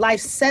day, my life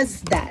says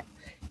that.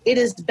 It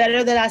is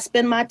better that I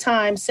spend my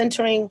time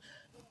centering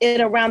it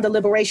around the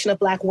liberation of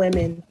Black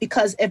women,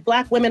 because if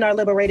Black women are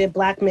liberated,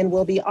 Black men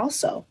will be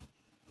also.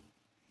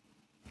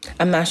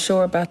 I'm not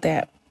sure about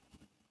that.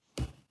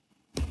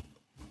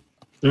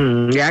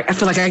 Yeah, I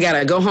feel like I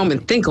gotta go home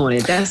and think on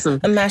it.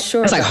 I'm not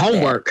sure. That's like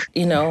homework. That.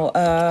 You know,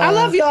 I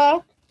love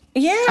y'all.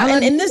 Yeah,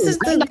 and this is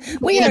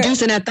we are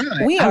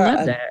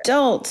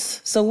adults,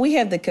 so we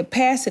have the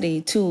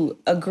capacity to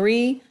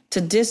agree,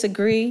 to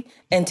disagree,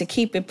 and to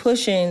keep it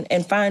pushing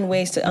and find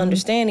ways to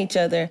understand each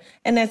other,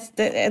 and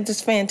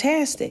that's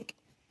fantastic.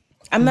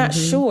 I'm not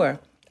sure.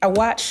 I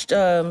watched.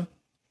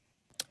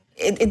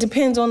 It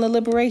depends on the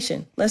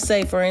liberation. Let's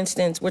say, for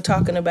instance, we're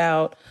talking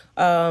about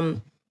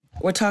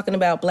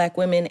Black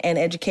women and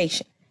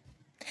education,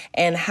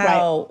 and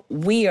how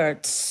we are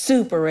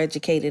super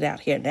educated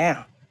out here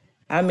now.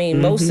 I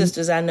mean, most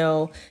sisters I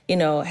know,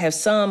 have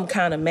some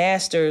kind of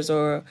master's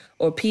or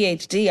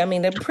PhD. I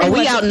mean, they're pretty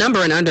we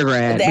outnumber in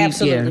undergrad.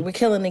 Absolutely. We're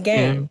killing the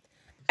game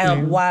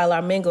while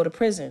our men go to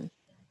prison.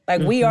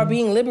 Like we are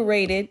being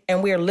liberated,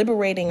 and we are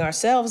liberating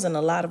ourselves in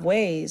a lot of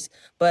ways.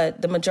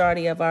 But the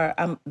majority of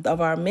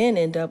our men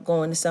end up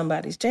going to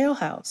somebody's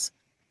jailhouse.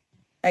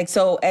 Like,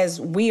 so as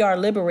we are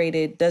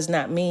liberated does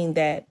not mean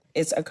that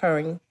it's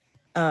occurring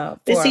for our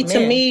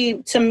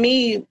men. To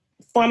me,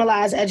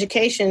 formalized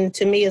education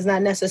to me is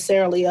not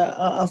necessarily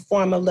a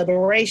form of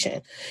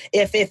liberation.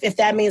 If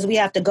that means we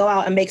have to go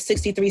out and make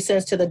 63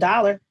 cents to the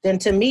dollar, then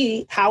to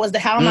me, how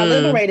am I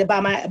liberated by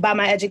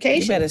my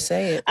education? You better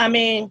say it. I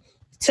mean,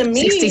 to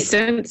me, 60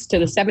 cents to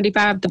the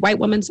 75, the white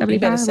woman 75. You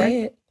better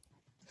say it.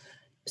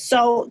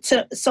 So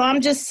I'm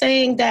just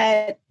saying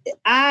that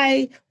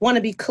I want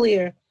to be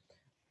clear.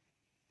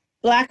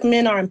 Black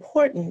men are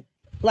important.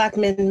 Black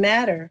men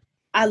matter.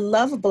 I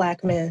love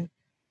Black men.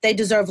 They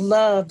deserve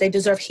love. They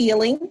deserve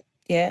healing.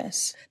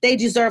 Yes. They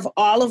deserve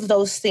all of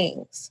those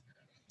things.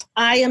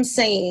 I am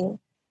saying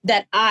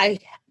that I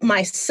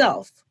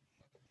myself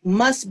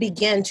must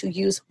begin to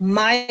use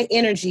my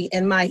energy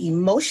and my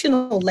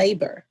emotional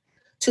labor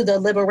to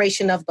the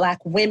liberation of Black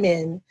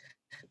women,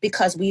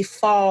 because we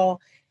fall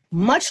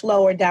much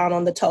lower down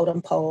on the totem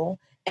pole,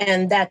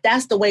 and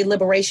that's the way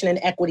liberation and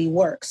equity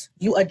works.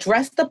 You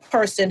address the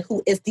person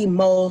who is the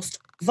most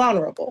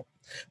vulnerable,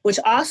 which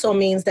also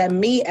means that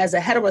me as a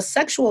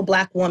heterosexual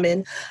Black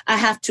woman, I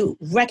have to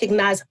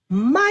recognize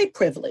my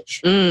privilege.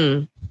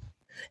 And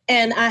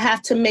I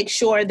have to make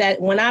sure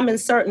that when I'm in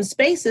certain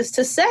spaces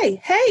to say,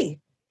 hey,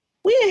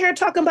 we ain't here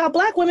talking about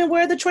Black women,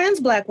 where are the trans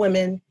Black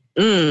women?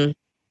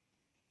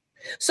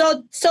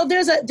 So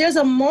there's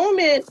a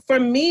moment for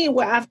me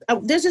where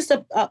there's just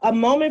a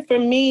moment for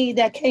me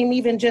that came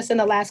even just in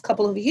the last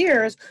couple of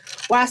years,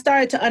 where I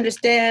started to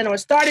understand or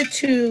started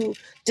to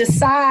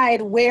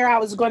decide where I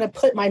was going to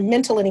put my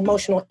mental and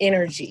emotional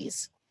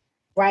energies,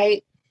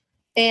 right?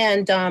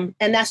 And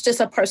that's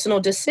just a personal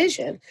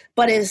decision,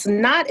 but it's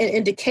not an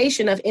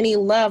indication of any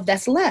love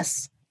that's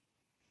less.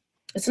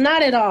 It's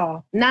not at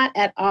all, not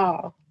at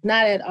all,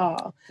 not at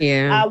all.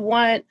 Yeah. I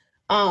want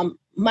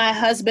my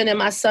husband and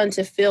my son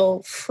to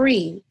feel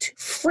free.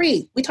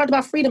 We talked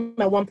about freedom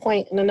at one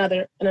point in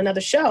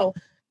another show.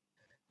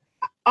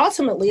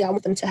 Ultimately, I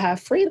want them to have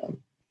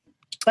freedom.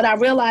 But I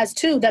realized,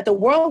 too, that the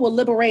world will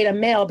liberate a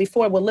male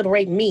before it will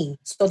liberate me.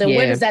 So then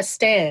where does that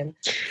stand?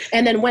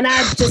 And then when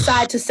I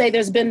decide to say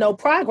there's been no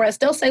progress,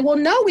 they'll say, well,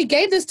 no, we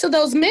gave this to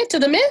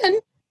the men.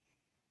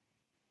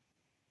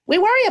 We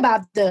worry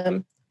about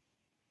them.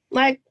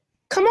 Like,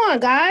 come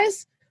on,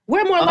 guys.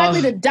 We're more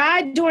likely to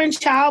die during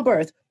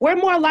childbirth. We're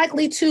more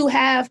likely to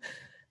have,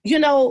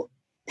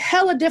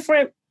 hella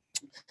different,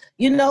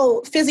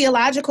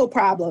 physiological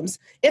problems.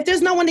 If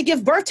there's no one to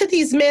give birth to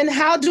these men,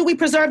 how do we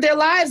preserve their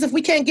lives if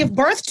we can't give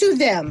birth to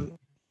them?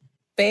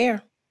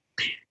 Fair.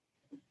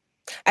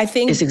 I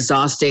think it's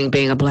exhausting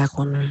being a Black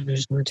woman.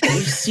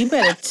 You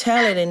better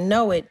tell it and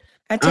know it.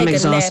 I take a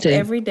nap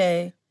every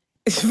day.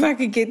 If I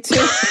could get 2,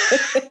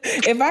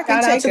 if I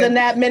could take to the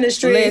nap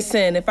ministry.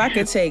 Listen, if I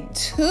could take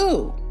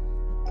 2,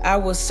 I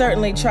will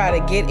certainly try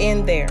to get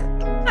in there.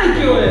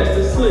 Take your ass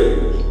to sleep.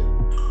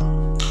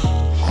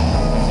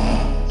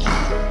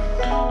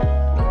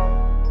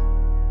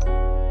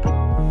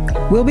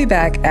 We'll be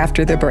back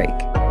after the break.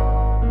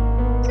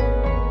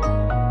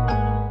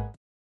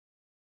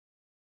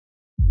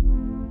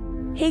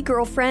 Hey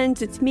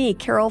girlfriends, it's me,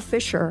 Carol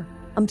Fisher.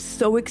 I'm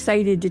so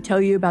excited to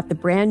tell you about the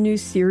brand new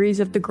series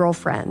of The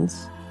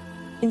Girlfriends.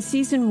 In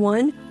season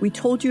 1, we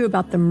told you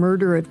about the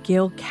murder of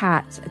Gail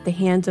Katz at the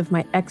hands of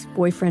my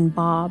ex-boyfriend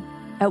Bob.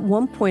 At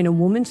one point, a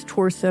woman's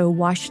torso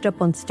washed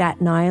up on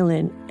Staten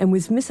Island and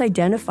was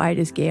misidentified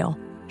as Gail.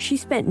 She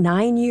spent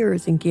 9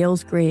 years in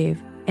Gail's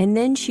grave, and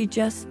then she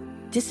just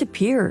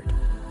disappeared.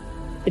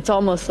 It's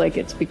almost like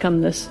it's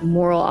become this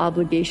moral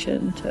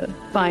obligation to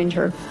find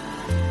her.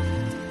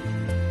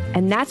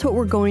 And that's what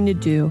we're going to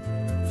do.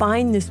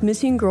 find this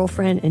missing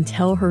girlfriend and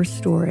tell her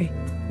story.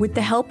 With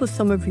the help of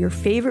some of your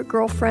favorite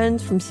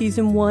girlfriends from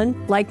season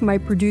 1, like my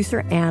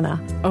producer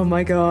Anna. Oh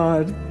my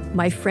God.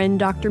 My friend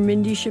Dr.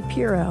 Mindy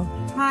Shapiro.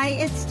 Hi,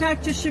 it's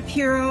Dr.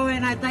 Shapiro,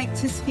 and I'd like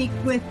to speak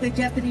with the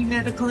Deputy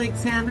Medical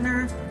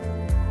Examiner.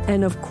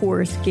 And of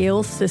course,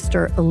 Gail's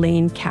sister,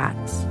 Elaine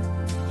Katz.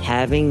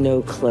 Having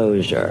no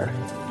closure,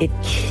 it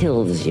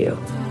kills you.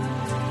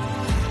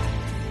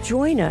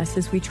 Join us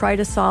as we try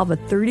to solve a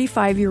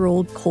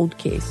 35-year-old cold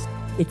case.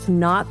 It's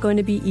not going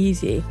to be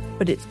easy,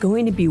 but it's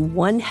going to be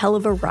one hell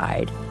of a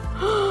ride.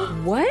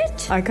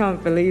 What? I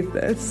can't believe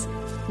this.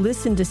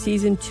 Listen to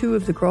Season 2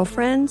 of The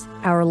Girlfriends,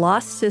 Our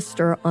Lost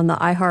Sister on the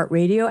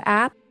iHeartRadio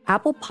app,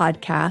 Apple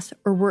Podcasts,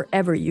 or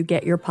wherever you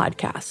get your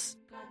podcasts.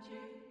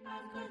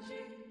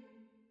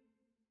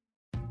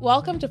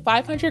 Welcome to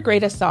 500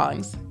 Greatest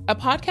Songs, a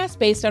podcast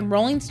based on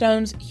Rolling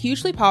Stone's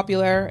hugely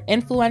popular,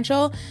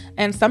 influential,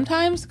 and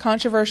sometimes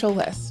controversial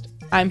list.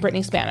 I'm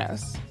Brittany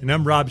Spanos. And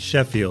I'm Rob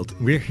Sheffield.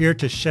 We're here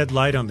to shed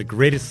light on the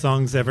greatest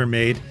songs ever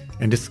made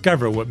and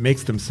discover what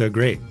makes them so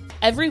great.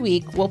 Every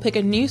week, we'll pick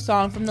a new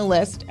song from the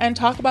list and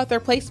talk about their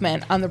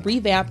placement on the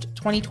revamped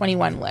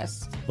 2021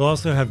 list. We'll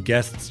also have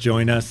guests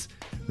join us,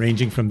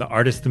 ranging from the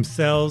artists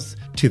themselves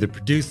to the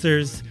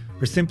producers,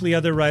 or simply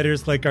other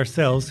writers like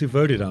ourselves who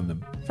voted on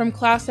them. From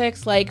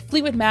classics like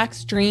Fleetwood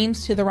Mac's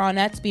Dreams to the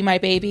Ronettes' Be My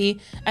Baby,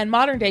 and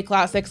modern-day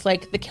classics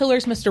like The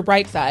Killers' Mr.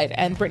 Brightside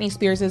and Britney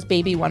Spears'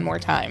 Baby One More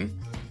Time.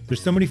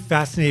 There's so many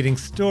fascinating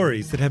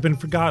stories that have been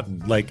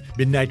forgotten, like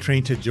Midnight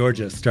Train to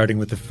Georgia, starting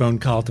with a phone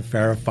call to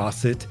Farrah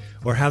Fawcett,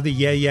 or how the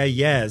Yeah Yeah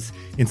Yeahs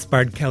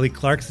inspired Kelly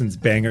Clarkson's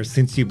banger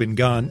Since You've Been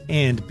Gone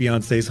and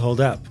Beyoncé's Hold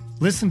Up.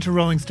 Listen to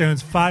Rolling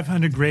Stone's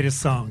 500 Greatest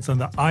Songs on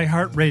the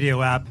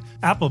iHeartRadio app,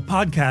 Apple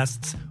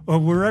Podcasts, or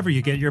wherever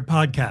you get your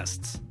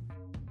podcasts.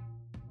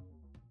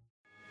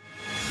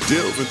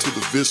 Delve into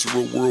the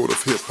visceral world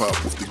of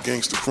hip-hop with the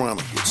Gangsta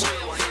Chronicles,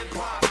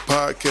 a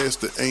podcast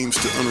that aims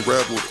to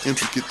unravel the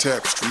intricate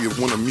tapestry of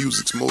one of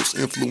music's most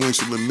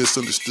influential and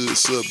misunderstood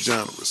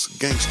subgenres,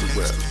 gangsta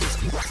rap.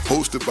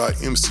 Hosted by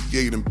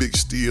MC8 and Big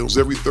Steels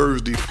every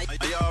Thursday,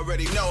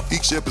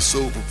 each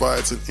episode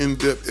provides an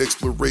in-depth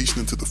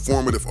exploration into the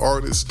formative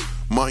artists,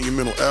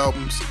 monumental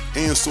albums,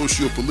 and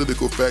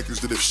socio-political factors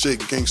that have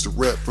shaped gangsta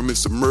rap from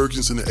its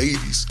emergence in the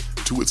 80s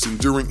to its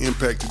enduring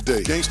impact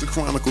today. Gangsta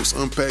Chronicles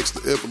unpacks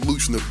the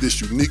evolution of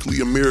this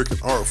uniquely American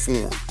art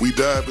form. We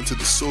dive into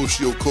the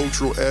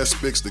socio-cultural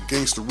aspects that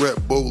gangsta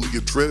rap boldly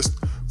addressed,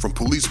 from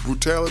police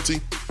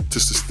brutality to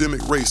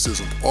systemic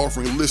racism,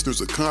 offering listeners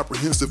a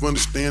comprehensive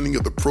understanding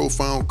of the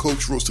profound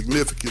cultural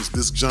significance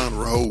this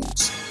genre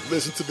holds.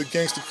 Listen to the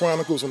Gangsta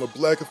Chronicles on the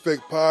Black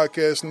Effect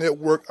Podcast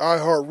Network,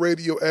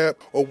 iHeartRadio app,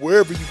 or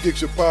wherever you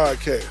get your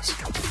podcasts.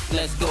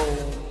 Let's go.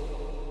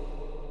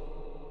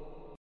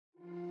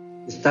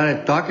 We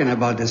started talking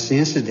about this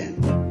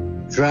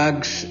incident.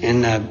 Drugs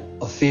and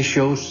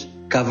officials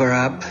cover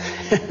up.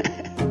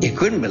 You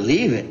couldn't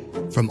believe it.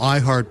 From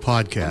iHeart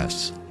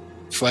Podcasts.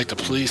 It's like the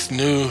police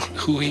knew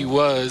who he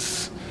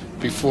was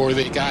before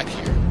they got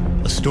here.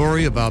 A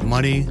story about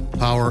money,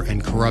 power,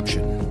 and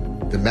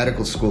corruption. The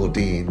medical school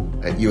dean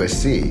at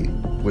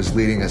USC was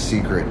leading a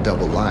secret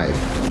double life.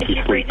 Is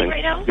she breathing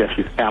right now? Yes,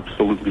 she's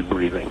absolutely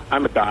breathing.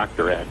 I'm a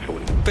doctor,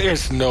 actually.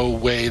 There's no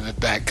way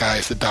that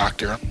guy's a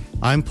doctor.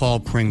 I'm Paul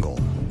Pringle,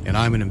 and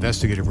I'm an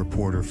investigative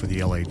reporter for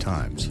the LA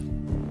Times.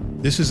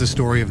 This is the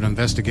story of an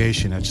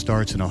investigation that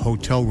starts in a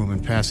hotel room in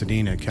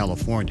Pasadena,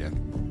 California,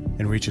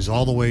 and reaches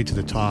all the way to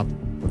the top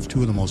of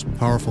two of the most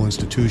powerful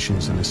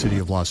institutions in the city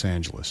of Los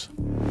Angeles.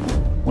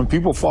 When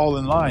people fall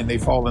in line, they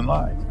fall in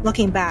line.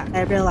 Looking back,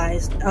 I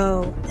realized,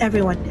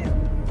 everyone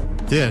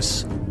knew.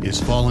 This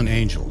is Fallen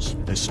Angels,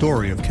 a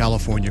story of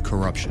California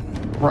corruption.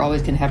 We're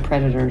always going to have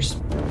predators.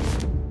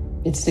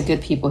 It's the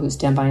good people who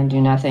stand by and do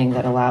nothing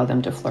that allow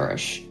them to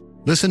flourish.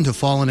 Listen to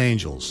Fallen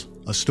Angels,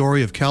 a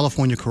story of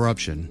California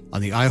corruption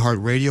on the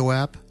iHeartRadio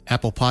app,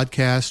 Apple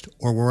Podcast,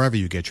 or wherever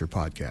you get your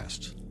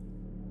podcasts.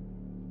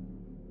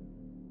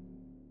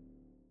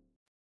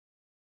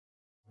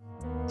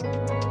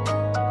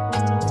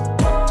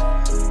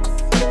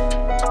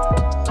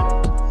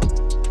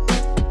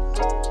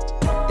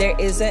 There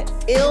is an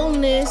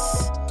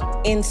illness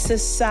in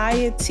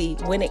society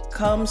when it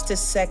comes to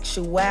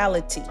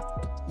sexuality.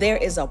 There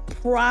is a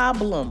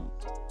problem.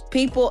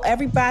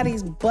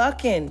 Everybody's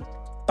bucking.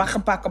 Baka,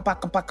 baka,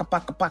 baka, baka,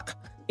 baka, baka.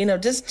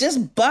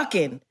 Just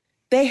bucking.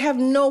 They have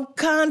no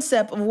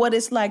concept of what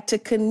it's like to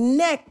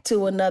connect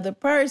to another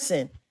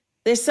person.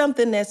 There's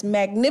something that's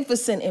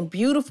magnificent and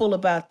beautiful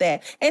about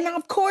that. And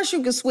of course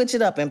you can switch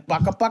it up and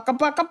baka, baka,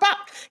 baka,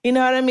 baka. You know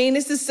what I mean?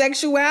 It's the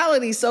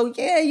sexuality. So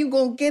yeah, you're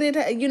going to get it,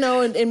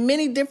 in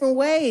many different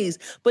ways.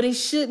 But it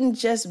shouldn't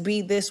just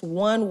be this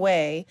one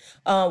way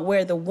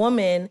where the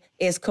woman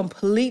is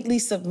completely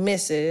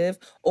submissive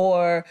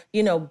or,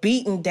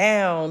 beaten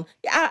down.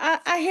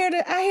 I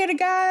hear the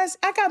guys.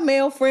 I got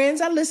male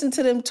friends. I listen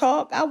to them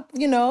talk. What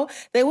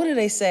do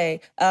they say?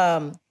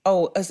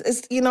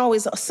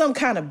 It's some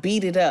kind of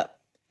beat it up.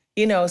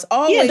 You know, it's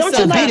always don't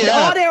you like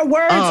all their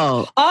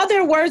words? All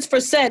their words for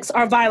sex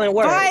are violent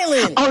words.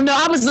 Violent. Oh no,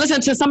 I was listening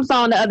to some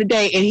song the other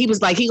day, and he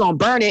was like, he gonna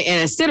burn it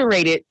and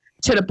incinerate it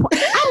to the point.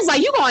 I was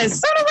like, you gonna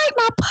incinerate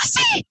my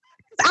pussy?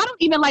 I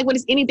don't even like when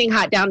it's anything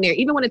hot down there,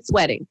 even when it's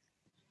sweating.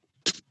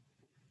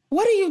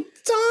 What are you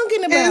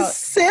talking about?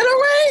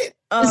 Incinerate?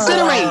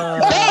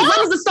 Incinerate. Babe, what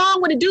was the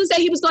song when the dude said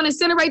he was gonna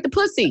incinerate the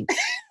pussy?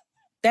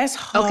 That's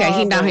horrible. Okay,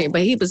 he down here,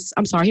 but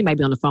I'm sorry, he might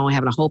be on the phone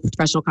having a whole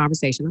professional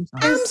conversation.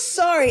 I'm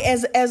sorry.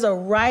 As a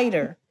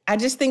writer, I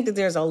just think that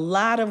there's a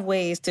lot of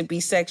ways to be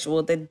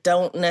sexual that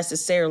don't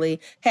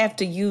necessarily have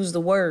to use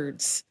the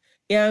words.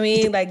 You know what I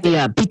mean? Like,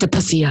 yeah, beat the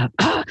pussy up.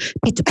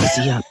 Beat the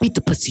pussy up. Beat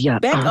the pussy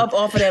up. Back up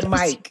off of that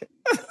mic.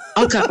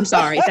 Okay, I'm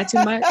sorry. Is that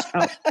too much?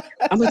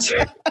 I'm gonna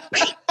try.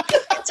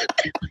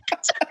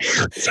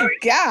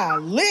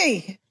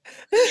 Golly.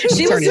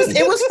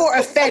 It was for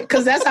effect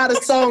because that's how the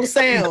song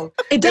sound.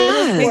 It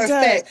does. For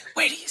effect.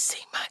 Where do you see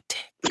my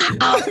dick?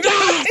 Oh,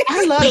 yes.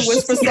 I love the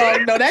whisper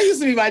song. No, that used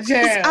to be my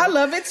jam. I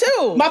love it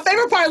too. My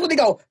favorite part is when they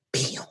go,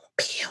 pew,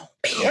 pew,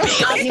 pew.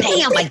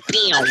 I'm like,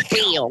 pew.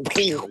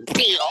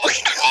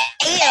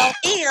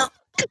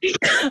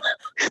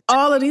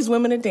 All of these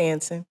women are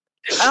dancing.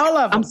 All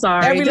of them. I'm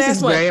sorry. Every this last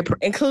is one, very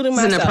including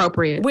this myself. Is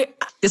inappropriate.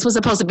 This was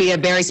supposed to be a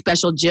very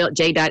special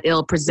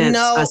J.Ill presents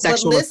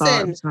sexual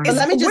assault. But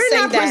let me just We're say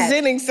not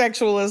presenting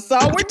sexual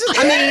assault. We're just,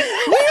 we're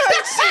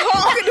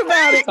talking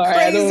about it. Sorry,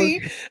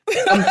 crazy.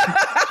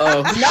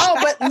 No,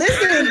 but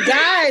listen,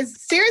 guys,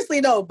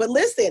 seriously though, but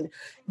listen,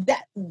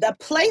 that the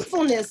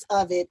playfulness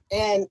of it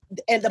and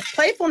the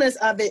playfulness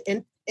of it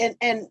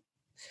and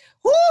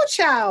whoo,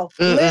 child,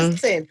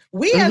 listen,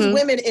 we as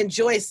women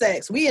enjoy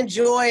sex. We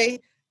enjoy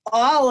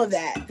all of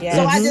that. Yes.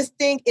 So I just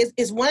think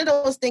it's one of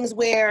those things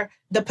where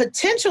the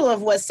potential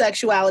of what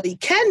sexuality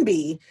can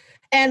be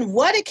and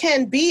what it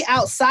can be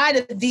outside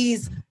of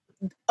these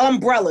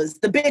umbrellas,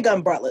 the big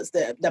umbrellas,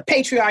 the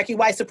patriarchy,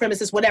 white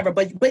supremacists, whatever,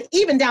 but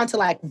even down to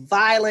like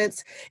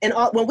violence and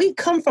all, when we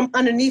come from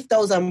underneath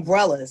those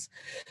umbrellas,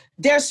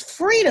 there's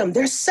freedom,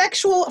 there's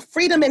sexual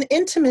freedom and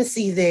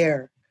intimacy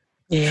there.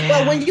 Yeah.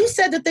 But when you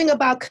said the thing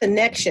about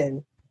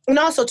connection, and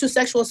also, too,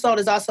 sexual assault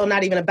is also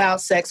not even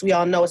about sex. We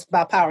all know it's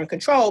about power and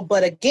control.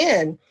 But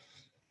again,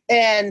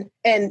 and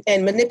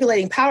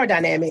manipulating power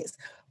dynamics.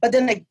 But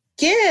then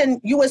again,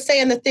 you were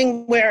saying the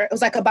thing where it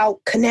was like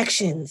about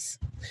connections.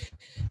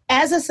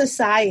 As a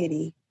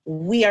society,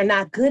 we are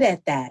not good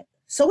at that.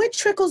 So it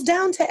trickles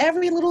down to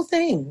every little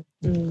thing.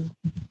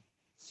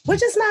 We're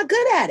just not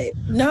good at it.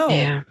 No.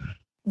 Yeah.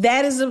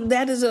 That is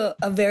a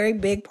very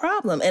big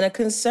problem and a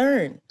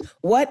concern.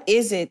 What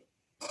is it?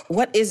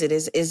 What is it?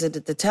 Is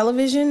it the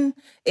television?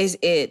 Is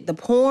it the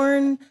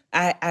porn?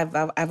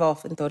 I've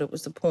often thought it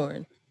was the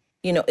porn.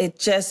 You know, it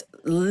just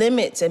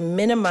limits and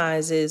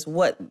minimizes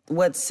what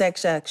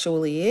sex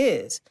actually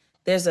is.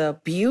 There's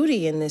a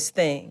beauty in this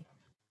thing,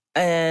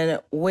 and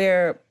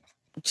we're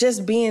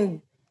just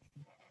being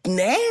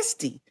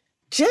nasty,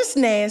 just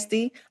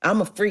nasty.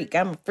 I'm a freak.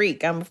 I'm a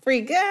freak. I'm a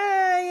freak.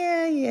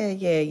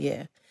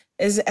 Yeah.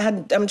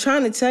 I'm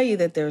trying to tell you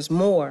that there's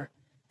more.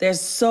 There's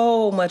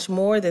so much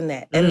more than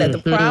that. And that the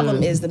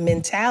problem is the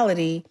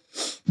mentality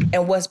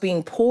and what's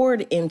being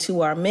poured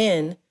into our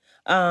men,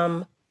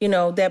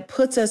 that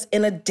puts us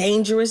in a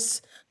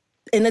dangerous,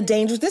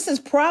 this is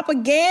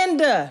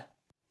propaganda.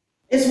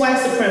 It's white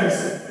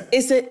supremacy.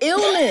 It's an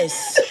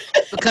illness.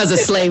 Because of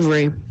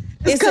slavery.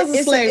 It's an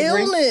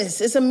illness.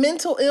 It's a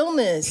mental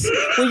illness.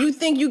 When you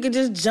think you could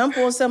just jump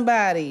on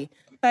somebody.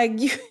 Like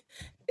you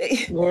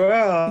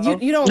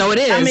don't. No, it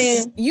is. I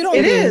mean, you don't.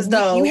 It is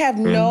though. You have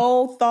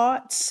no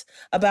thoughts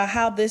about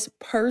how this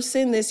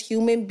person, this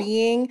human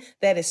being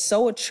that is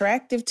so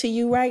attractive to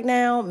you right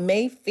now,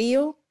 may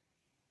feel.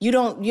 You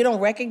don't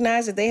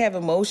recognize that they have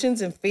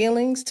emotions and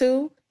feelings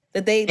too.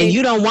 That they and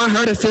you don't want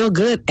her to feel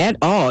good at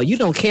all. You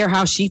don't care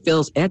how she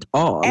feels at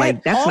all.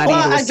 Like that's not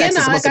even what sex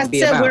is supposed to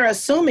be about. We're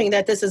assuming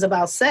that this is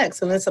about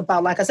sex, and it's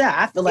about, like I said,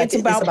 I feel like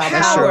it's about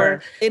power.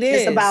 Sure. It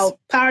is. It's about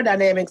power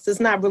dynamics. It's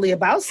not really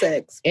about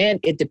sex. And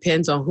it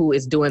depends on who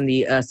is doing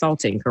the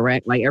assaulting.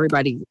 Correct? Like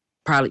everybody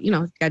probably,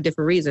 got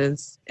different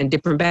reasons and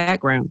different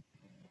background.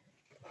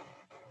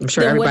 I'm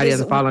sure everybody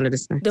doesn't fall under the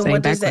same background. Then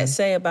what does that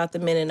say about the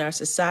men in our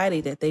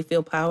society, that they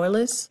feel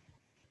powerless?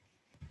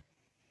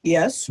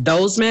 Yes.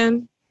 Those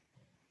men?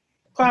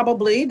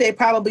 Probably. They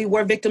probably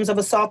were victims of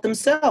assault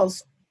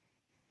themselves.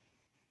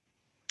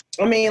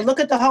 I mean, look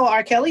at the whole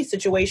R. Kelly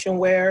situation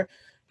where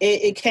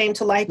it came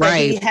to light that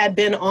he had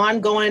been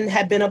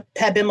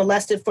been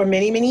molested for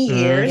many, many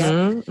years.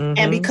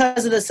 And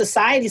because of the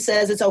society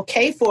says it's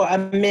okay for a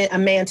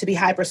man to be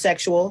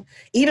hypersexual,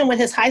 even when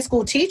his high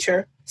school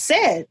teacher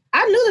said,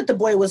 I knew that the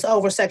boy was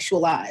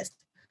over-sexualized.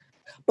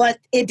 But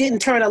it didn't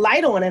turn a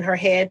light on in her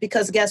head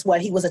because guess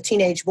what? He was a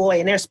teenage boy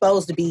and they're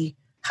supposed to be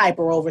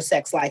hyper over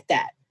sex like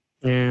that.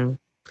 Yeah.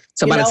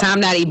 So by the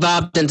time that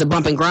evolved into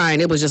bump and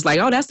grind, it was just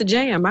like, oh, that's the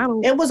jam.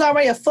 It was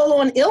already a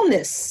full-on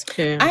illness.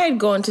 Yeah. I had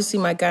gone to see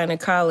my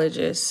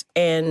gynecologist,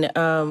 and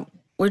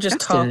we're just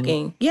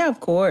talking. Good. Yeah,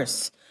 of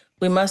course.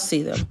 We must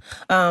see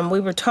them. We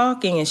were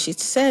talking, and she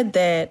said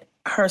that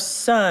her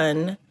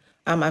son,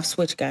 I've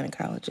switched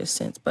gynecologists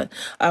since, but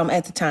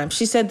at the time,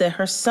 she said that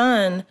her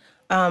son,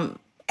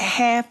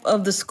 half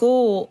of the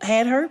school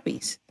had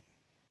herpes.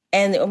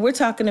 And we're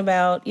talking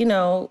about,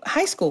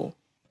 high school.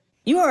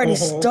 You already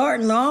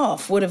starting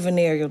off with a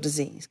venereal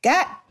disease.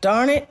 God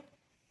darn it.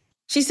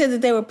 She said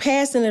that they were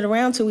passing it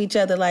around to each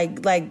other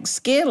like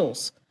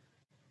Skittles.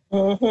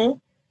 Mm-hmm.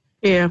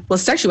 Yeah. Well,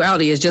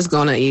 sexuality is just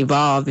going to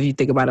evolve if you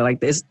think about it like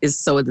this.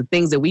 So the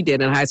things that we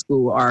did in high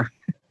school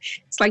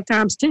it's like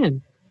times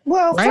 10.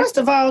 Well, right? First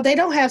of all, they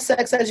don't have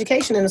sex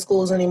education in the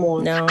schools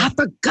anymore. No. I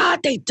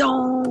forgot they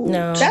don't.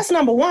 No. That's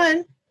number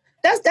one.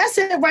 That's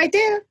it right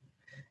there.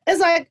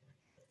 It's like,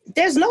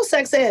 there's no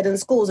sex ed in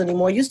schools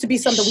anymore. It used to be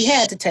something we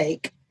had to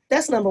take.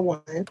 That's number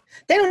one.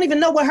 They don't even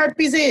know what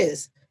herpes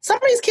is. Some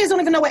of these kids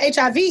don't even know what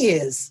HIV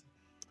is.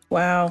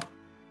 Wow.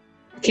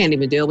 I can't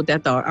even deal with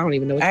that thought. I don't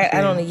even know what I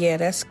don't. Yeah,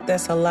 that's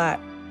a lot.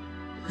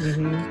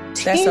 Mm-hmm.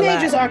 That's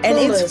Teenagers a lot. are clueless.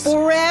 And it's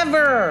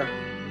forever.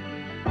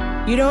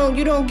 You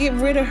don't get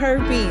rid of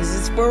herpes.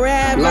 It's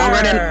forever.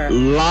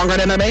 Longer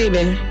than a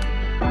baby.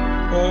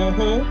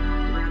 Mm-hmm.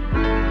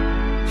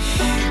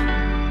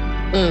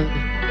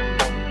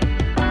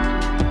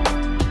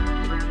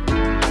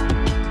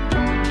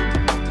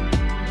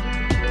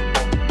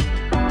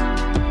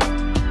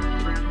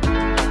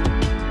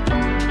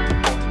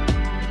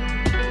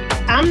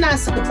 I'm not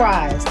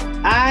surprised.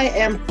 I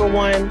am for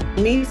one,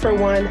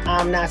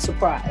 I'm not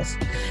surprised.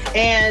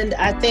 And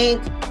I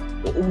think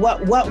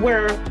what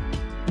we're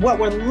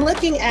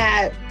looking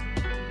at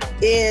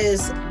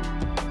is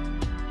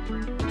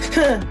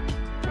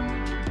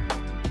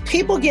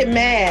people get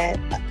mad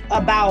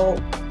about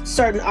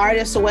certain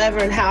artists or whatever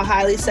and how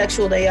highly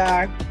sexual they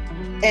are,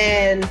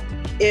 and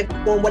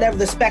whatever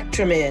the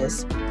spectrum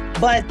is.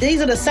 But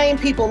these are the same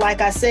people,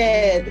 like I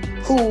said,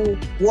 who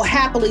will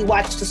happily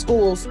watch the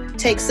schools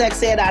take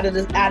sex ed out of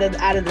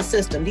the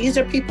system. These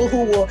are people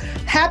who will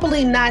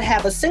happily not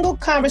have a single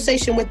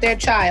conversation with their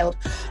child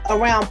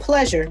around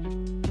pleasure,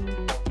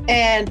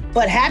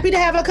 but happy to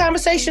have a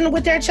conversation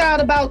with their child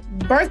about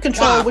birth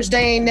control, which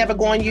they ain't never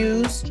going to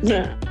use.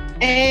 Yeah.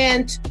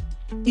 And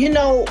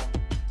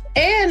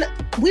and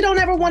we don't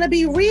ever want to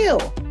be real.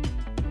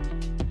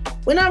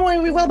 We're not want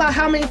to be real about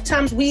how many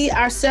times we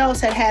ourselves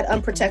had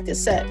unprotected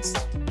sex.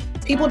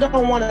 People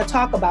don't want to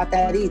talk about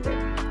that either,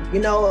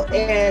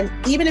 and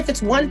even if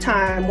it's one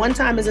time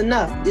is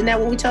enough. Isn't that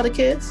what we tell the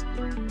kids?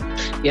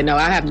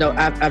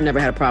 I've never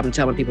had a problem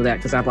telling people that,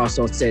 because I've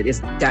also said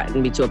it's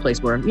gotten me to a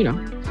place where,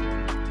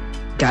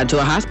 got to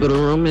a hospital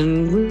room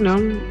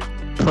and,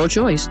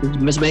 pro-choice.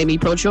 It's made me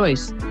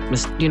pro-choice.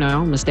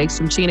 Mistakes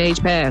from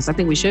teenage past. I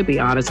think we should be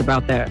honest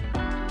about that.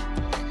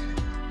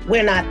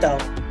 We're not, though.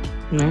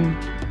 No.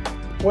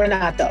 We're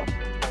not, though.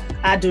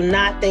 I do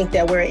not think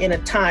that we're in a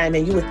time,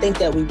 and you would think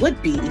that we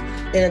would be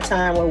in a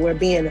time where we're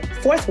being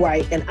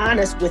forthright and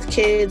honest with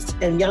kids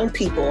and young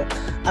people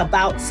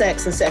about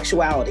sex and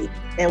sexuality,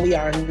 and we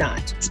are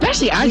not.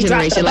 Especially our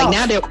generation. Like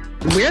now that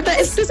we're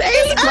this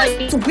age.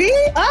 Like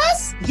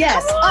us?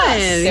 Yes, us.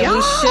 And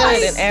we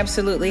should and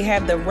absolutely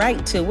have the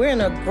right to. We're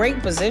in a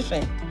great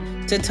position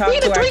to talk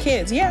to our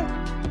kids. Yeah.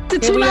 The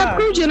Two Live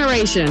Crew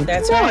generation.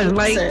 That's right.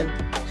 Listen,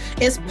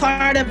 it's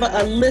part of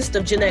a list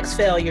of Gen X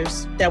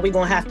failures that we're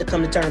going to have to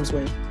come to terms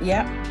with.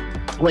 Yeah.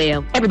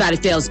 Well, everybody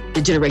fails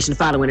the generation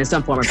following in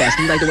some form or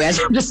fashion. Like the way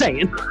I'm just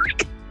saying.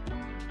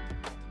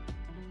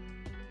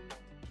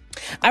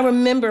 I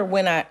remember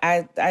when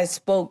I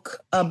spoke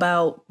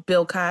about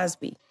Bill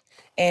Cosby,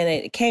 and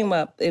it came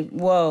up. That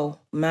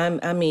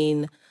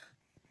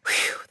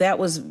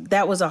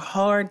was a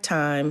hard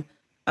time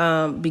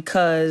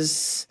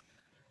because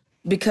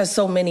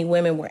so many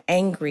women were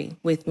angry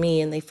with me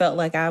and they felt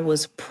like I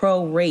was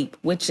pro-rape,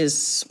 which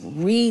is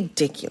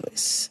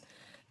ridiculous.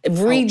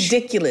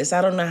 Ridiculous.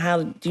 I don't know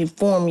how you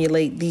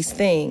formulate these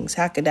things.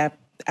 How could I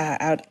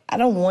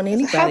don't want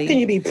anybody. How can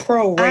you be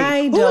pro-rape?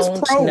 I Who don't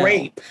is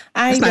pro-rape?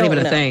 Know. It's not even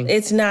a thing.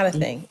 It's not a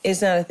thing.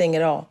 It's not a thing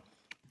at all.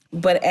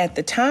 But at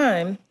the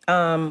time,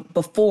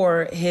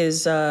 before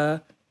I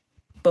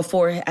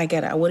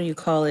got, what do you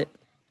call it?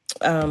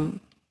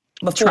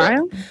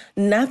 Trial?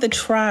 Not the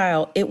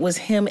trial. It was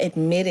him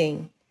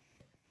admitting.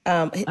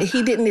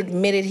 He didn't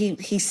admit it.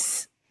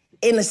 He's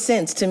in a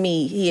sense, to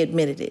me, he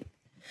admitted it.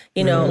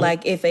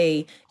 Like if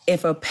a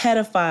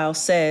pedophile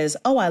says,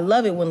 "Oh, I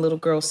love it when little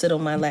girls sit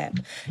on my lap,"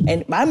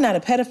 and I'm not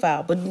a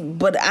pedophile,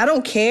 but I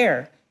don't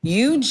care.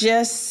 You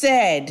just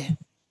said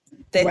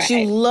that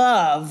you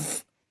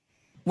love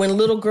when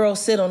little girls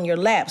sit on your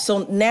lap.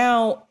 So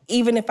now,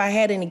 even if I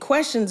had any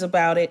questions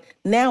about it,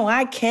 now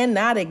I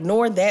cannot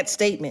ignore that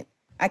statement.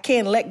 I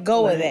can't let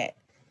go of that.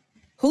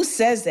 Who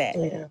says that?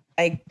 Yeah.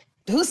 Like,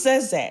 who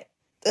says that?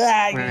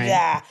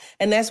 Yeah.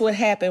 And that's what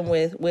happened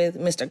with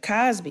Mr.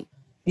 Cosby.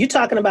 You're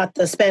talking about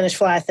the Spanish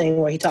Fly thing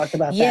where he talked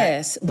about that.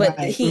 Yes, but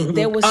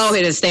there was... Oh,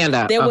 it is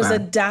stand-up. There was a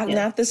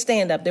not the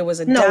stand-up. There was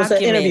a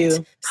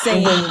document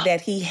saying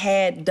that he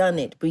had done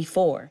it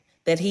before,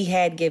 that he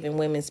had given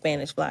women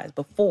Spanish flies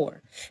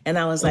before. And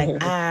I was like,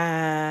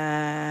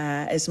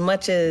 as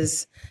much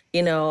as,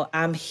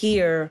 I'm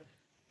here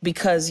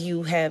because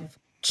you have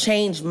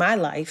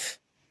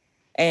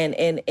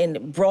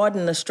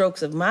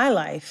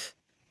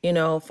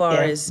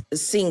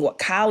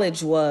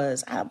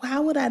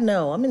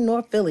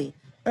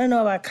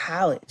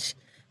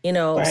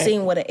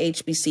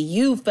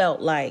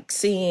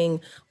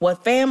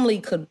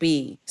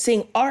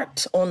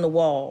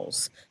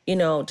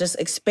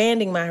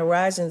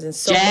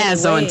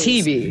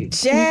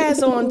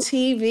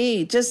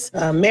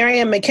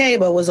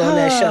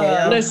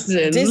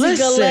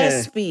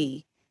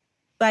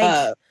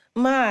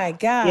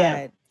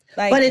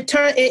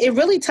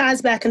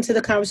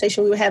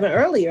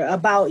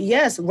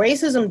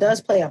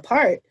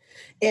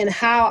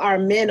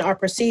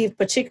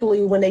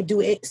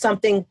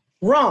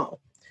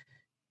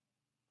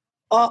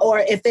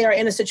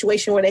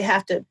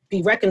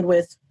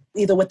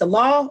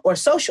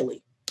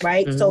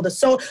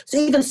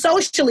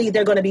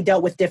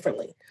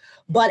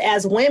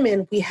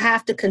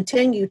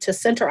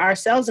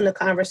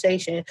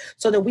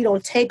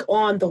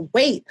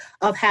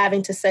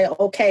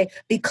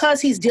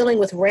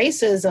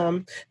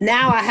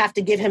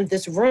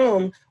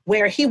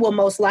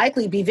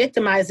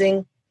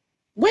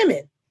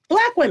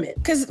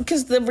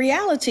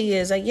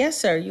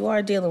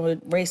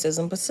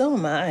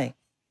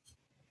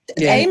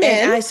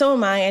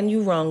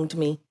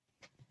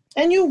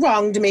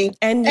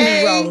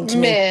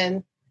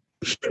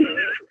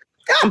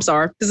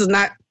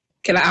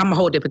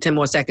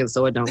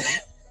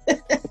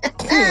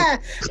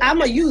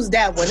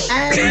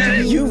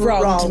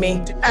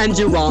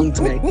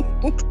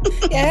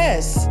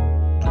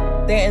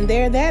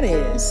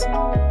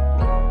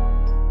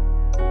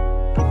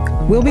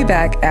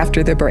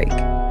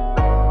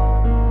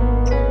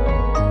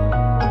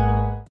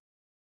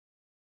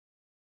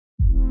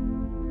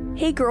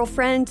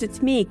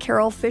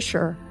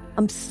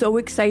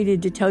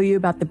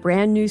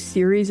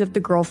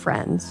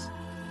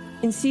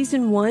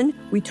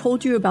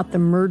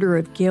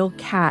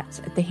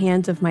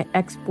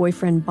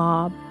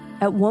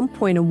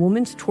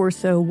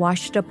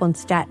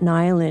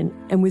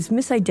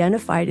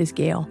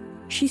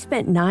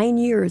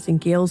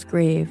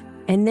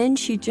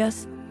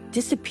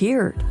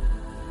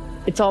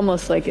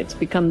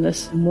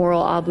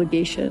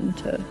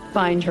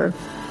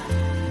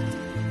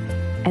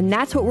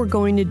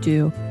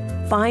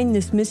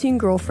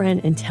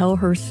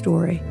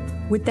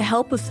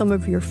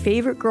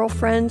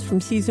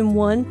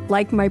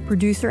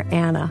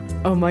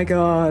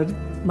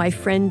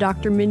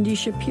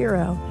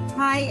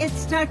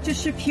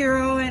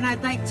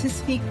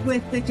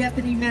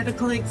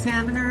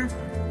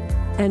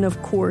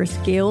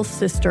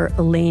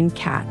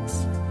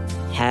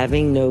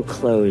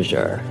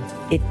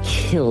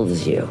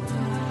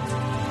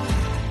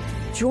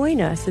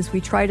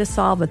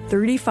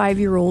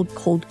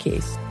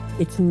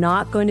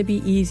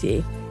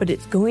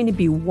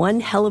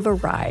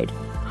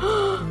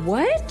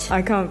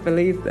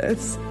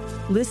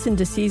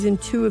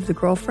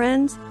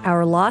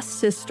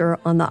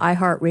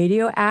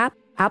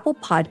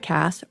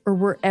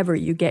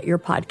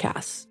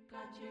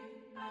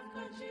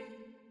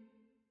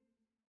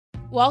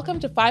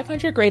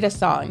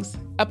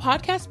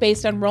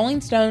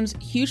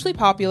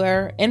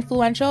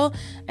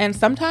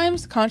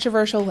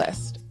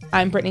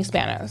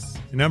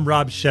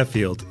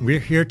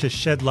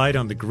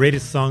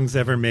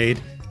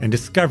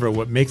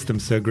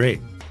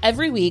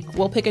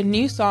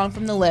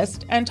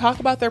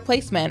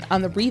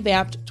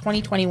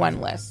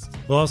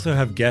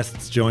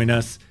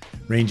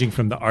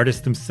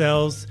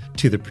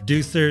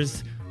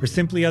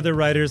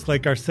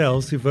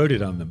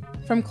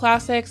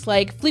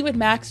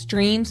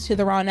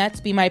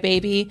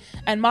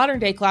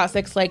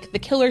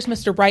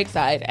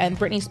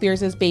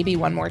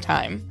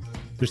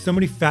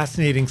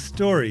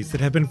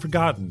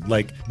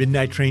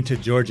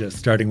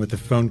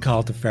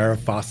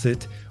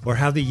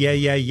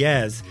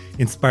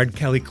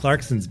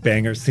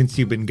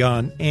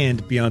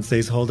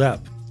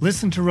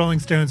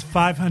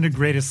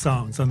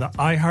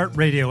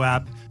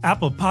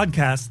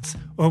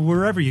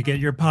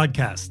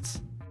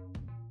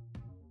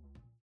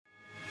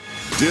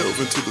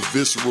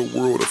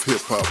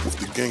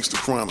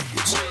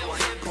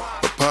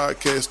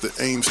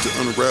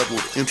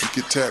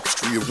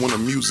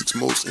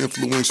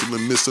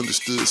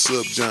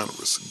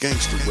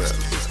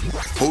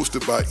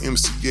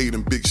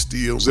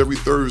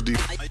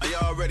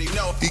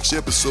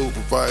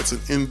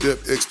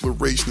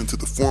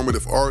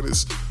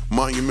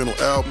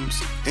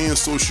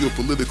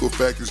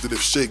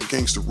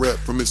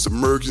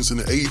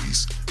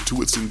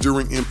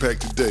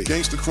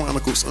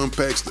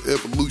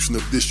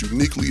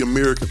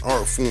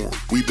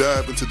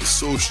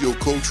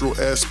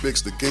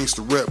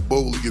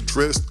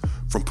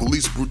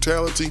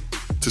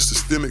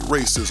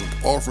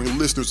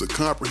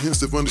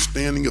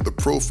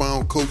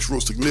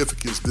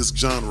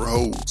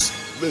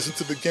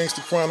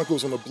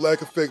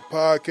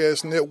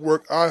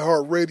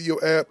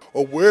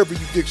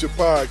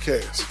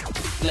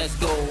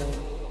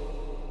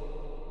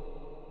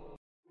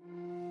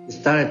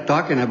started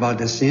talking about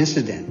this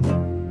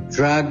incident.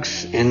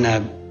 Drugs and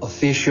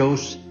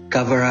officials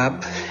cover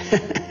up.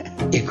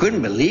 You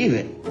couldn't believe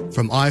it.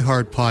 From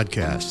iHeart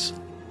Podcasts.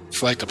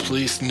 It's like the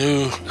police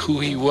knew who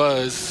he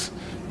was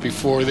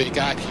before they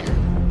got here.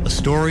 A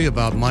story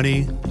about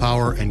money,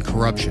 power, and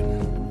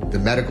corruption. The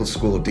medical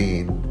school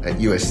dean at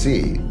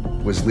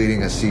USC was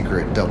leading a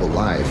secret double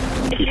life.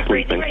 Is she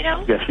breathing right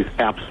now? Yes, she's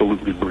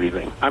absolutely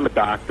breathing. I'm a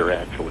doctor,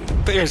 actually.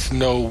 There's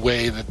no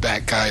way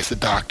that guy's a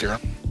doctor.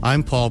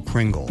 I'm Paul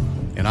Pringle,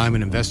 and I'm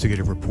an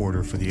investigative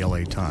reporter for the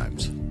LA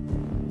Times.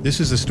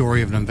 This is the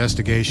story of an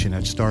investigation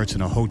that starts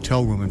in a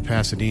hotel room in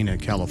Pasadena,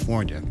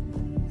 California,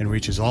 and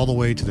reaches all the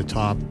way to the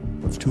top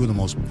of two of the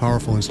most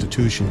powerful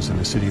institutions in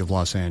the city of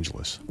Los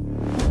Angeles.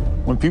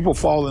 When people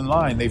fall in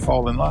line, they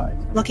fall in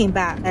line. Looking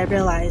back, I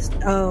realized,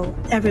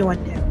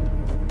 everyone knew.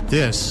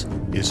 This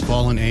is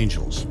Fallen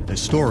Angels, a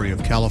story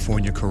of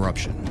California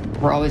corruption.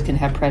 We're always going to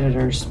have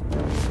predators.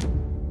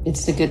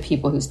 It's the good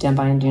people who stand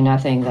by and do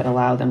nothing that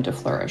allow them to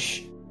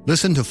flourish.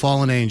 Listen to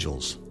Fallen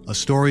Angels, a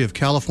story of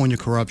California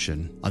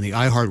corruption on the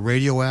iHeart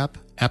Radio app,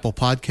 Apple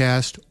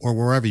Podcast, or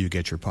wherever you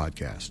get your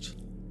podcasts.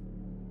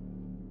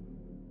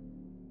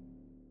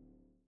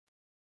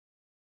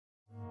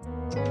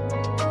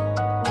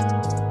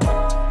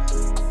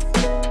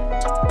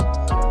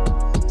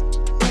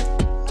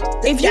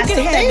 If you could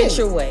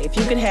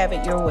have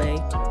it your way,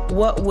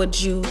 what would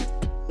you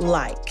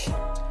like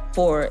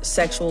for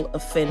sexual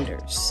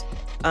offenders?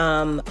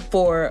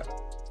 For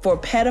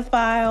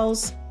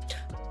pedophiles,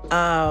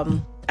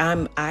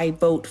 I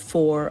vote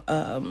for,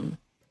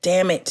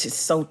 damn it, it's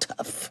so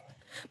tough.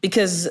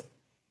 Because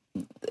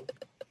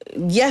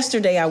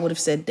yesterday I would have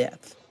said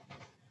death.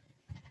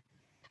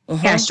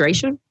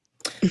 Castration?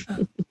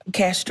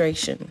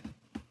 Castration.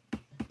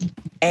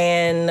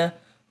 And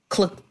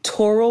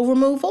clitoral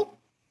removal?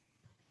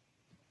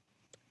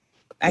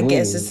 I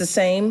guess it's the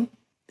same.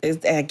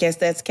 I guess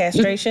that's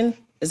castration.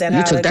 Is that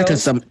how that goes? You took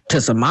that to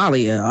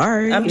Somalia. All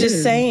right. I'm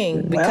just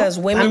saying because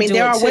women do it too.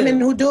 There are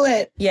women who do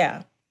it.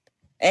 Yeah.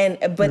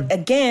 But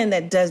again,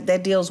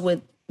 that deals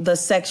with the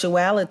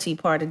sexuality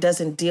part. It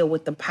doesn't deal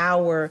with the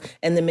power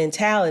and the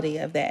mentality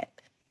of that.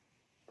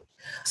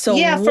 So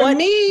for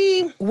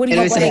me, what do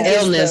you think? It's an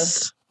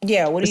illness.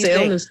 What do you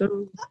think? Illness.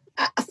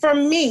 For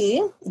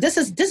me, this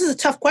is a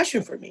tough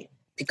question for me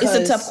because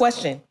it's a tough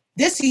question.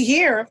 This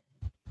year,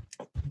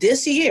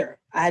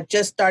 I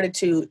just started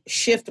to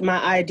shift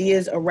my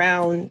ideas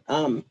around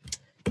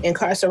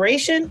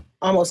incarceration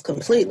almost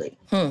completely.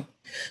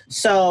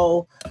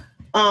 So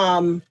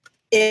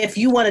if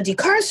you want to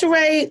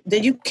decarcerate,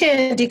 then you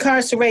can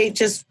decarcerate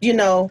just,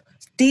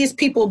 these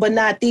people, but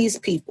not these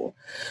people.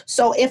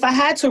 So if I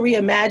had to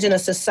reimagine a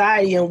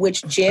society in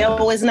which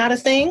jail is not a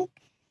thing,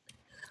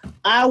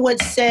 I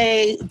would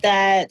say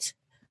that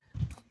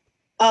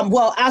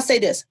I'll say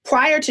this.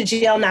 Prior to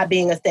jail not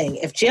being a thing,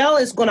 if jail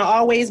is going to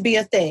always be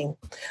a thing,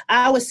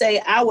 I would say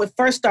I would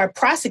first start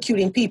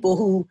prosecuting people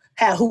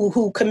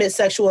who commit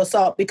sexual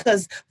assault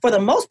because for the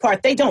most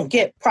part, they don't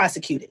get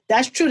prosecuted.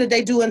 That's true that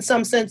they do in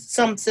some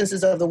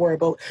senses of the word,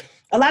 but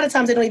a lot of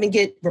times they don't even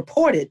get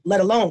reported, let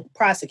alone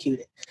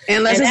prosecuted.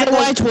 Unless it's a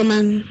white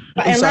woman.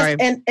 And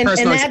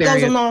that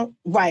goes along,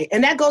 right.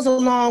 And that goes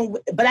along,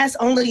 but that's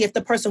only if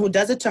the person who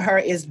does it to her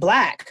is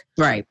Black.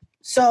 Right.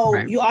 So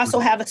you also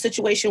have a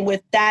situation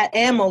with that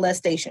and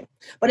molestation.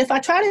 But if I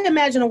try to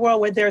imagine a world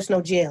where there's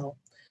no jail,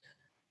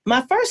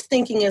 my first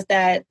thinking is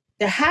that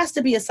there has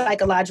to be a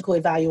psychological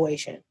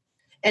evaluation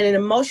and an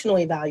emotional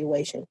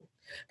evaluation,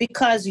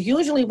 because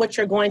usually what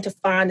you're going to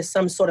find is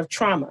some sort of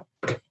trauma.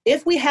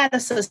 If we had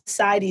a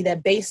society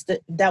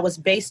that was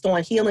based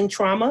on healing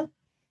trauma,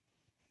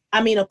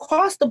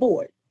 across the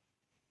board,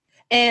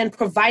 and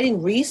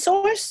providing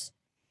resource,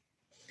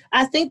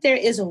 I think there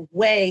is a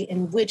way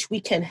in which we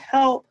can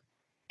help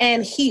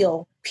and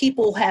heal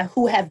people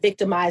who have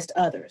victimized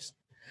others.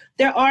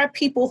 There are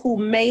people who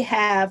may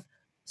have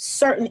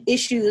certain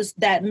issues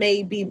that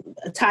may be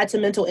tied to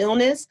mental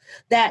illness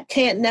that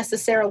can't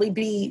necessarily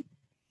be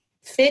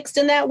fixed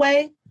in that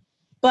way.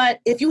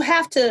 But if you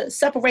have to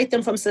separate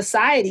them from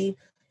society,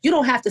 you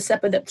don't have to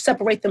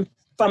separate them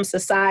from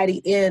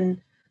society in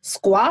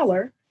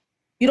squalor.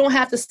 You don't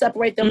have to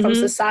separate them from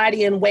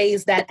society in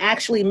ways that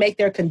actually make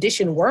their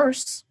condition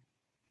worse.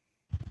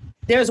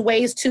 There's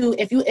ways to,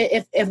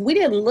 if we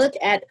didn't look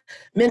at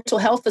mental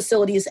health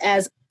facilities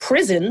as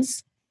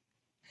prisons,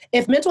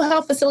 if mental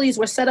health facilities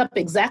were set up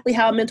exactly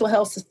how mental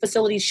health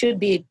facilities should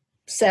be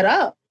set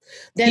up,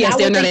 then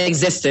they're not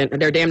existent.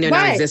 They're damn near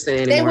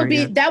non-existent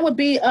anymore. That would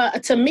be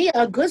to me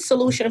a good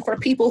solution for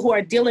people who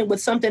are dealing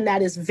with something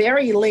that is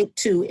very linked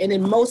to, and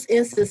in most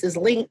instances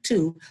linked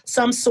to,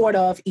 some sort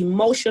of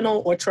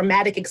emotional or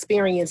traumatic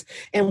experience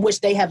in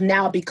which they have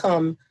now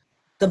become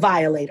the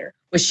violator.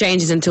 Which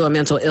changes into a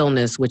mental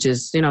illness, which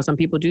is, some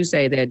people do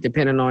say that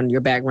depending on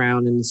your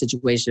background and the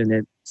situation,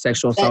 that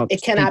sexual assault.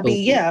 It cannot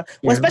be, Well,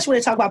 especially when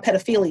they talk about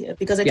pedophilia,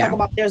 because they talk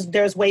about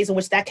there's ways in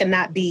which that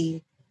cannot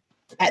be,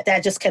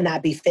 that just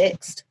cannot be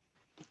fixed.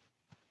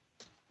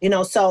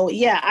 So,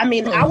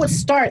 I would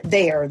start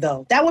there,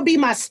 though. That would be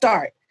my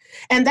start.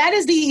 And that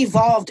is the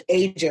evolved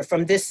ager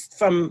from this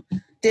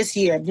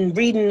year. I've been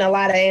reading a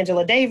lot of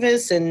Angela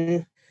Davis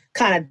and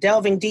kind of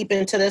delving deep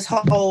into this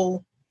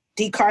whole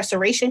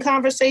decarceration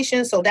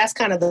conversation. So that's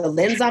kind of the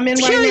lens I'm in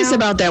right now. Curious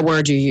about that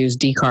word you use,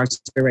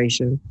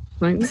 decarceration.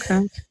 Like,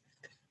 okay.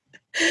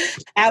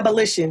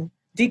 Abolition,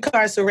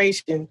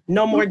 decarceration,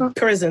 no more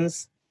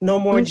prisons, no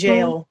more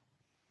jail.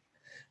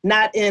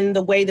 Not in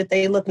the way that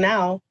they look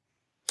now.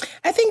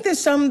 I think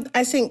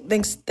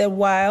the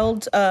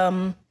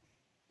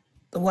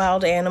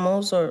wild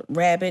animals or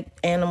rabid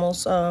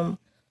animals,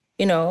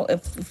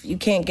 if you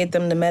can't get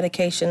them the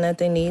medication that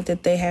they need,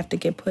 that they have to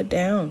get put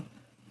down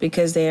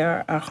because they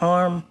are a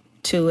harm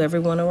to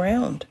everyone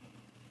around.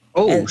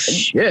 Oh,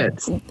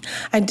 shit.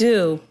 I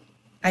do.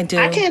 I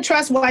can't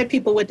trust white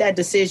people with that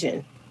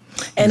decision.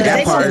 And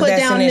they gonna put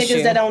down niggas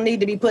issue. that don't need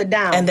to be put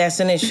down. And that's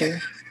an issue.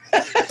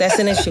 That's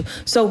an issue.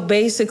 So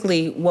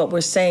basically what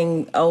we're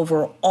saying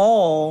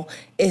overall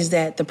is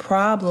that the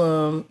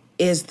problem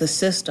is the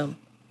system.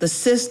 The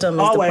system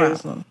is the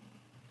problem.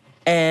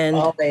 And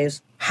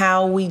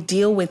how we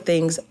deal with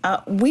things.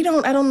 I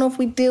don't know if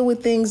we deal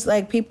with things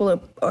like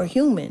people are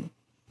human.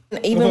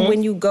 Even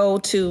when you go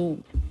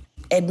to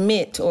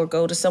admit or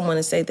go to someone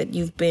and say that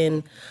you've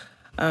been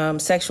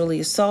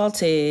sexually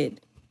assaulted,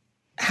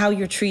 how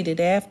you're treated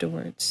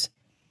afterwards.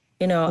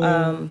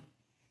 The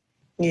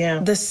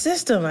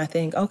system, I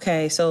think,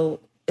 okay,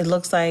 so it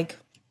looks like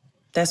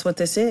that's what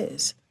this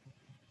is.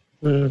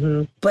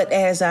 Mm-hmm. But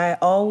as I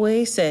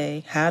always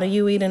say, how do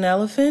you eat an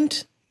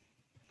elephant?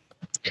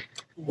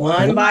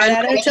 One bite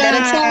at a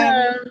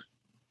time.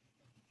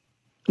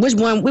 Which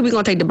one? Where we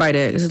gonna take the bite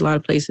at? There's a lot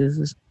of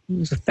places.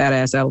 It's a fat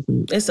ass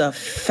elephant. It's a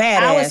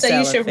fat ass elephant. I would say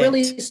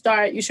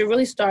you should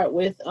really start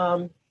with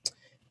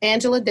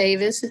Angela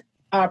Davis,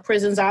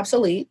 Prisons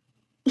Obsolete.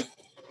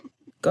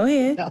 Go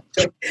ahead.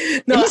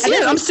 No,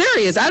 I'm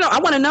serious. I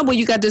want to know where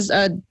you got this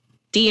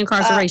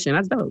de-incarceration.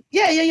 That's dope.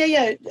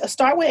 Yeah.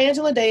 Start with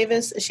Angela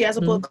Davis. She has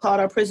a book called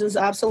Our Prisons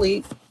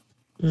Obsolete.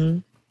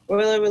 Really,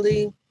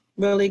 really,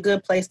 really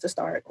good place to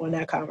start on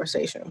that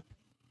conversation.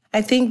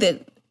 I think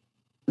that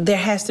there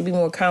has to be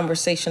more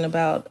conversation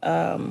about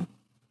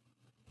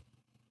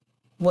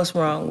what's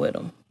wrong with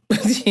them.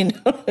 You know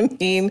what I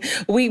mean?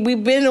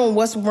 We've been on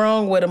what's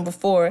wrong with them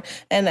before,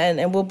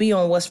 and we'll be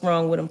on what's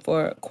wrong with them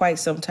for quite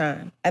some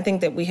time. I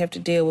think that we have to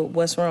deal with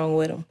what's wrong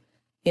with them.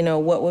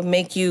 What would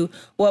make you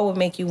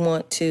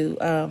want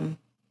to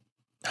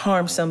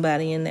harm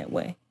somebody in that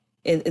way?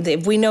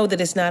 If we know that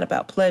it's not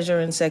about pleasure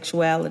and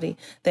sexuality,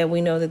 that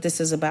we know that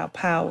this is about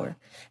power,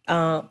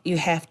 you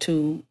have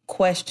to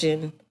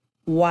question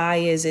why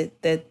is it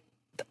that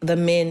the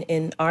men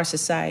in our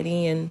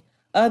society and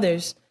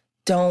others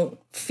don't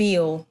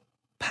feel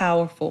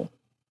powerful,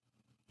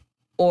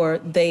 or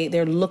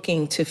they're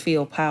looking to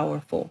feel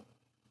powerful.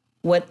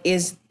 What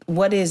is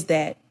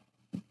that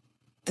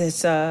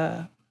that's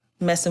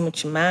messing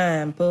with your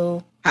mind,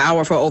 boo?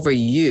 Powerful over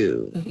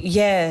you.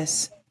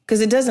 Yes, because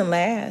it doesn't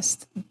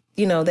last.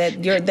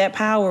 That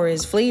power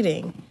is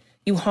fleeting.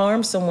 You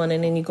harm someone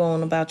and then you go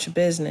on about your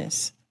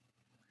business.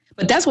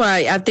 But that's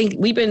why I think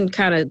we've been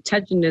kind of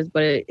touching this,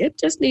 but it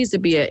just needs to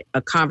be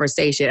a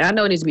conversation. I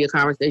know it needs to be a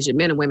conversation,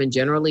 men and women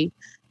generally,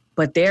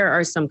 but there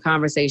are some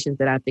conversations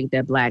that I think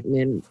that Black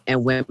men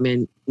and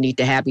women need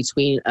to have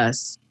between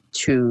us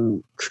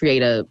to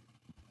create a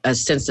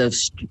sense of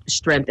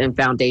strength and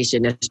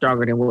foundation that's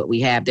stronger than what we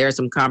have. There are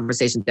some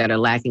conversations that are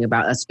lacking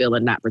about us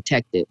feeling not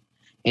protected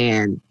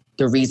and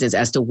the reasons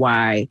as to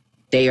why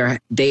they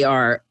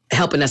are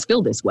helping us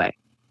feel this way.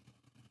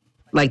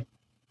 Like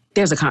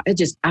I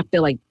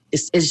feel like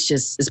it's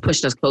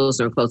pushing us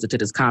closer and closer to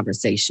this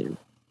conversation.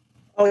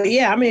 Oh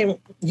yeah, I mean,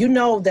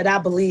 that I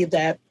believe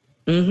that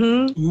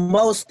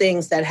most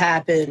things that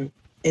happen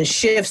in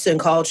shifts in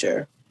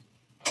culture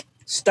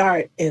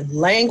start in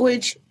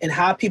language and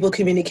how people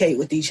communicate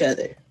with each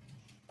other.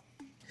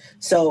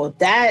 So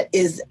that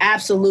is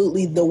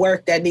absolutely the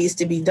work that needs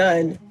to be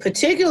done,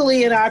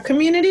 particularly in our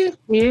community.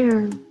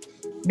 Yeah.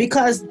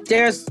 Because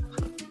it's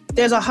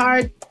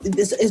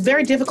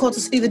very difficult to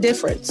see the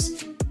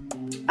difference.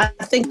 I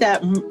think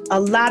that a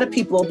lot of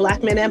people,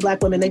 Black men and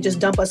Black women, they just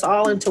dump us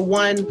all into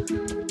one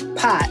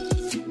pot.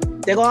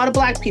 There go all the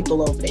Black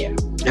people over there.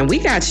 And we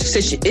got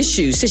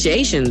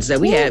situations that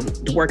we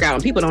had to work out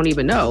and people don't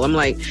even know. I'm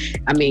like,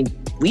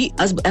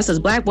 us as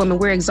Black women,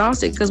 we're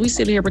exhausted because we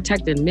sit here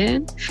protecting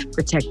men,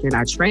 protecting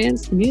our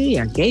trans community,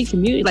 our gay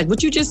community, like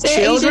what you just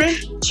said.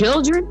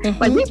 Children.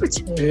 Like we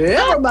protect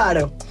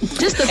everybody.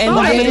 Just the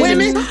white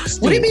women.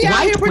 We be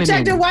out here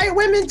protecting white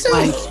women too.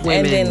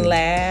 And then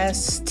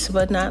last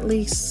but not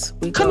least,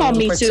 we come on,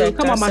 me too.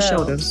 Come ourselves. On my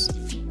shoulders.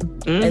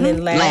 And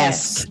then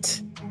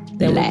last.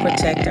 Then we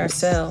protect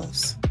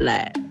ourselves.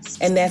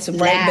 Last. And that's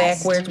right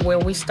back where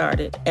we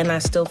started. And I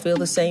still feel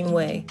the same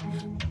way.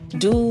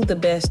 Do the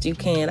best you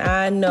can.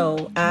 I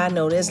know.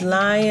 There's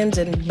lions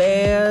and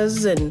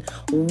bears and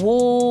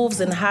wolves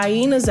and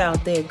hyenas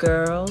out there,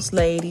 girls,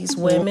 ladies,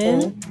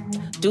 women.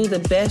 Do the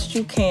best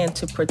you can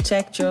to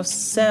protect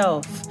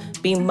yourself.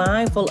 Be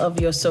mindful of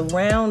your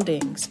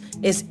surroundings.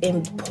 It's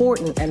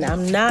important, and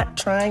I'm not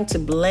trying to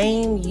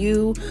blame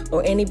you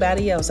or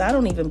anybody else. I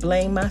don't even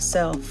blame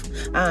myself,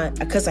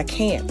 because I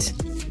can't.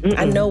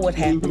 I know what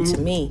happened to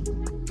me.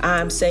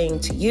 I'm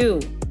saying to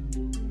you,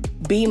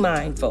 be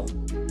mindful.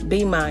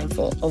 Be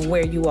mindful of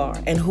where you are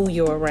and who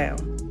you're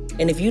around.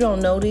 And if you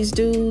don't know these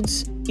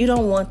dudes, you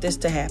don't want this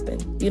to happen.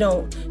 You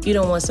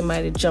don't want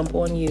somebody to jump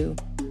on you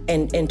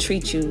and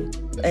treat you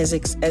as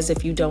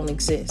if you don't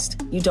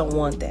exist. You don't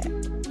want that.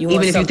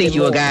 Even if you think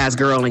you're a guy's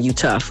girl and you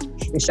tough.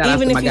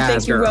 Even if you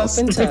think you're rough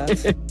and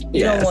tough.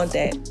 You don't want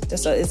that.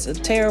 It's a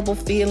terrible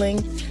feeling,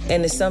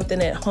 and it's something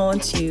that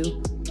haunts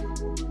you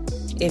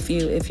if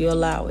you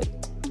allow it.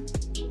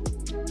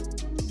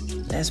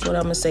 That's what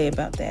I'm gonna say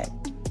about that.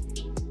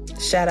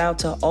 Shout out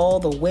to all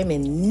the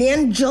women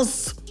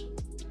ninjas.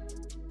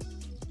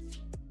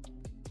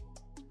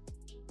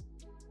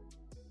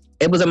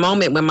 It was a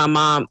moment when my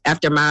mom,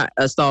 after my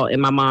assault,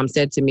 and my mom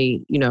said to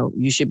me,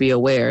 you should be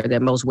aware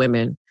that most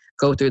women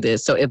go through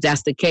this. So if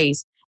that's the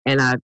case,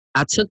 and I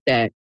took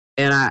that,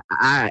 and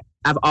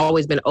I've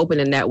always been open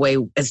in that way,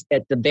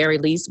 at the very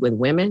least with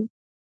women.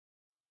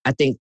 I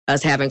think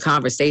us having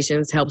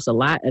conversations helps a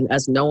lot, and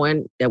us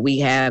knowing that we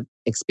have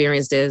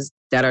experiences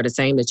that are the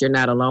same, that you're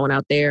not alone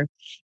out there.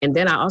 And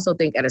then I also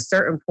think at a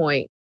certain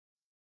point,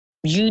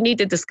 you need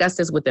to discuss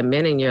this with the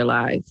men in your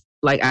life.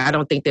 Like, I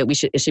don't think that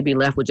it should be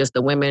left with just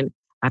the women.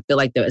 I feel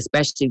like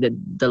especially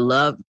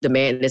the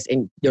man that's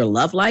in your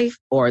love life,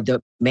 or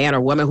the man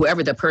or woman,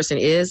 whoever the person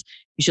is,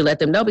 you should let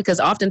them know, because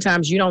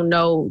oftentimes you don't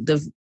know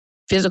the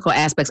physical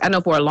aspects. I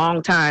know for a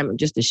long time,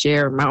 just to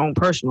share my own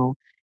personal,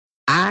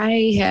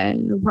 I had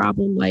a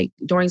problem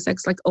during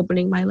sex,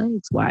 opening my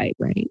legs wide,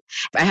 right?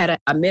 I had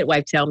a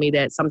midwife tell me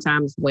that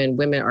sometimes when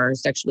women are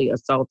sexually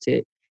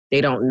assaulted, they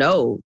don't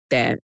know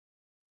that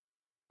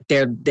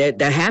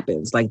that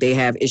happens. They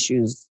have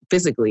issues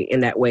physically in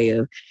that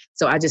way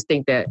so I just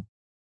think that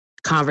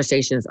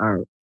conversations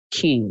are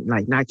key,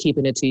 not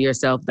keeping it to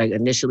yourself,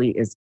 initially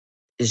is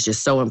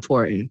just so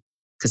important,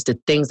 because the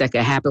things that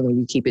can happen when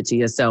you keep it to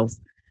yourself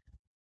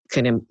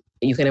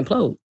you can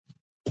implode.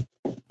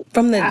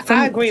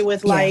 I agree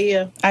with Laia.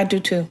 Yeah, I do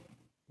too.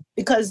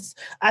 Because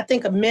I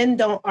think men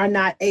are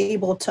not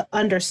able to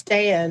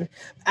understand.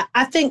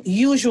 I think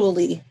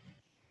usually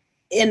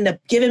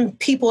giving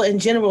people in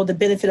general the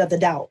benefit of the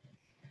doubt,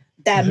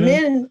 that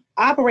men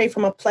operate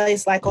from a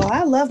place like, oh,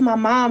 I love my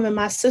mom and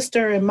my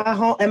sister and my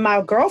home and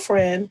my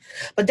girlfriend,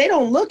 but they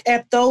don't look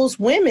at those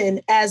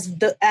women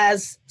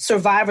as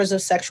survivors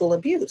of sexual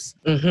abuse.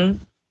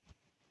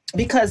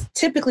 Because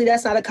typically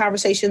that's not a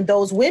conversation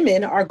those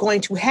women are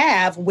going to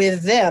have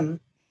with them.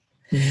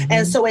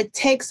 And so it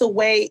takes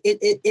away,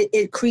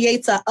 it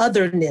creates a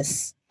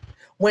otherness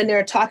when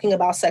they're talking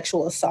about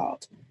sexual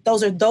assault.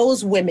 Those are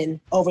those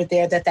women over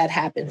there that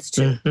happens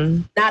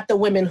to, not the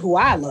women who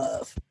I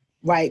love,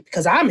 right?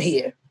 Because I'm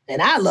here and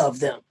I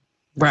love them.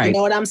 Right. You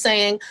know what I'm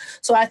saying?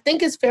 So I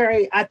think it's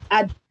very,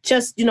 I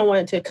just,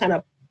 wanted to kind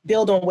of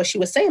build on what she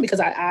was saying, because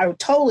I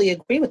totally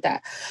agree with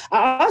that.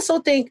 I also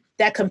think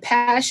that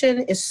compassion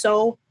is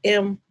so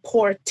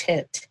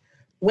important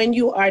when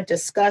you are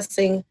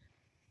discussing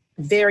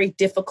very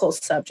difficult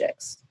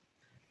subjects.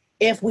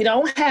 If we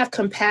don't have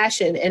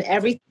compassion and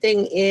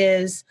everything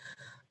is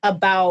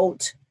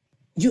about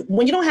you,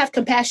 when you don't have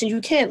compassion,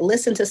 you can't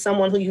listen to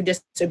someone who you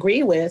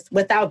disagree with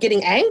without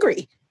getting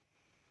angry.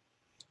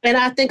 And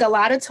I think a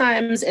lot of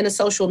times in the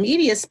social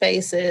media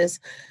spaces,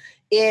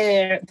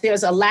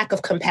 there's a lack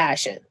of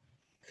compassion.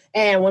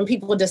 And when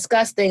people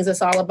discuss things,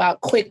 it's all about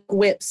quick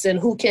whips and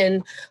who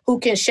can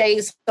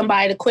shade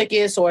somebody the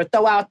quickest, or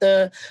throw out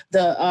the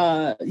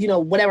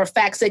whatever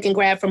facts they can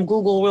grab from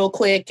Google real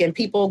quick, and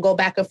people go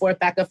back and forth,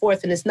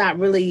 and it's not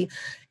really,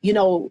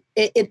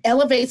 it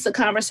elevates the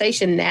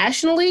conversation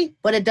nationally,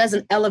 but it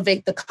doesn't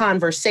elevate the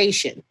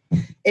conversation.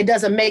 It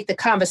doesn't make the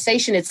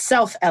conversation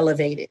itself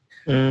elevated.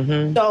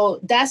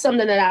 So that's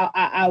something that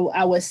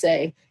I would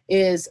say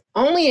is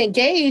only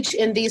engage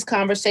in these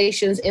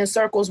conversations in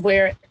circles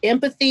where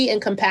empathy and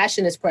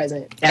compassion is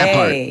present.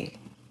 Hey.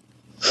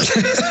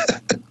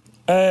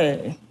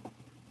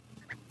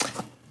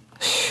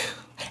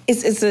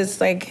 It's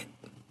like,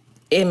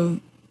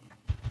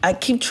 I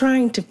keep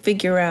trying to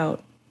figure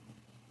out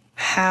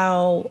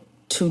how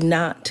to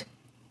not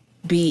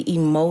be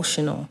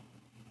emotional.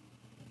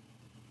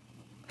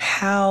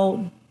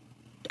 How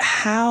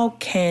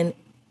can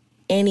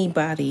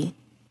anybody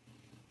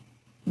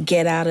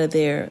get out of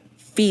their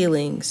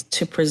feelings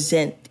to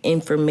present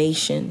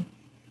information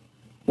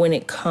when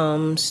it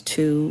comes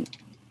to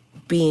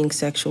being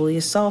sexually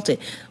assaulted,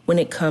 when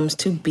it comes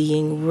to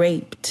being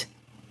raped?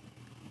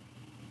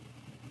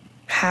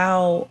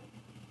 That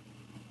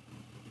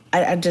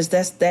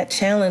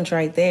challenge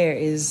right there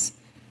is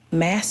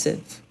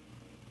massive.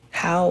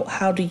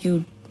 How do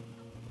you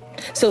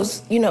So,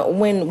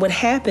 when what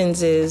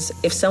happens is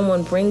if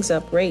someone brings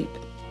up rape,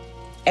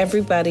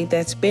 everybody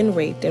that's been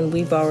raped, and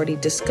we've already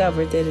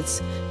discovered that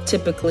it's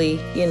typically,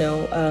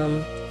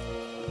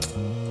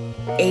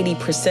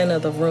 80%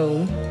 of the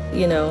room,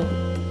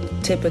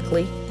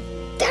 typically.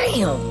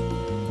 Damn.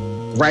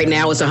 Right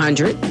now it's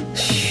 100.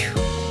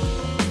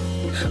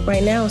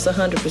 Right now it's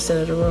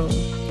 100% of the room.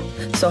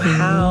 So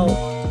how,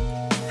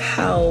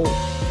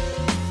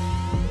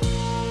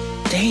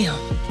 damn.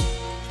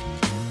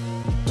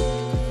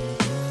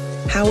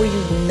 How are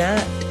you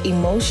not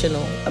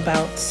emotional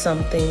about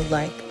something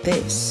like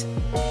this?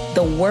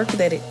 The work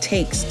that it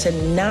takes to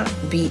not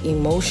be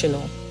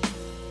emotional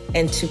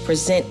and to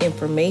present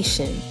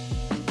information,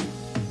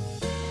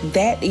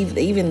 that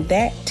even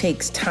that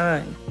takes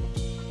time.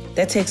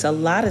 That takes a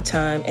lot of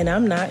time, and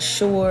I'm not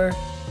sure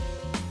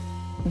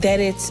that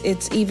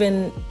it's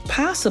even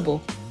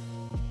possible.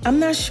 I'm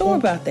not sure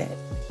about that.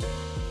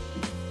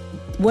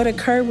 What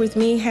occurred with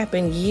me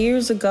happened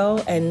years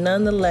ago, and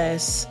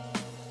nonetheless,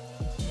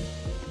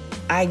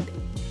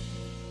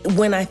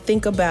 when I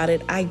think about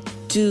it, I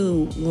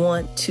do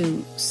want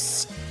to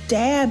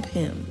stab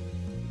him.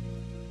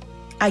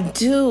 I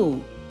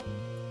do.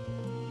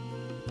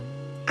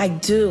 I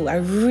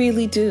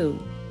really do.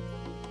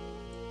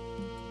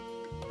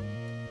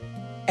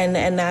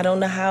 And I don't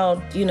know how,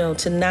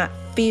 to not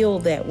feel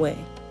that way.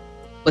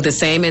 With the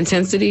same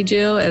intensity,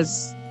 Jill,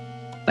 as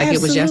like Absolutely.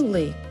 It was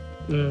yesterday?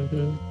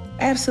 Mm-hmm.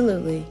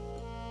 Absolutely.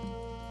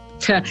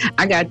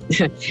 I got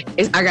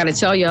to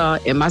tell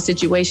y'all, in my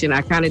situation,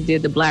 I kind of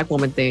did the black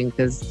woman thing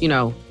because,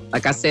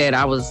 like I said,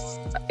 I was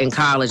in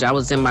college. I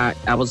was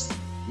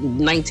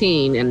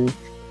 19 and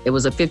it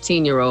was a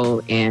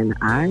 15-year-old, and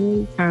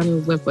I kind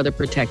of went for the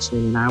protection,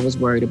 and I was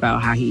worried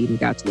about how he even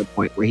got to the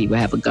point where he would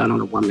have a gun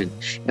on a woman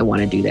and want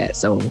to do that.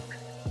 So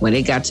when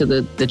it got to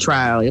the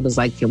trial, it was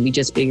like, can we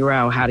just figure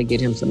out how to get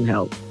him some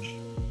help?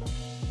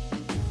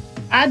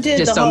 I did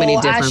just the so whole many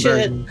different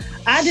versions.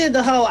 I did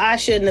the whole I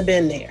shouldn't have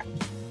been there.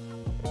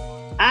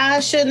 I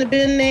shouldn't have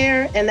been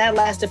there, and that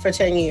lasted for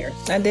 10 years.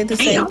 I did the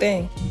same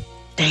thing.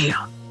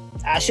 Damn.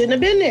 I shouldn't have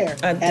been there.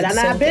 Had I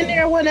not been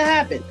there, it wouldn't have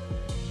happened.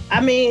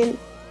 I mean,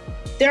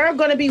 there are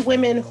going to be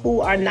women who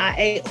are not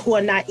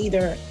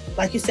either,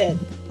 like you said,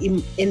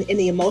 in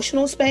the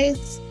emotional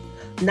space,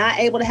 not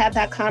able to have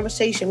that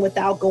conversation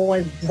without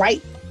going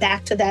right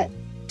back to that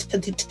to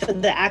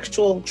the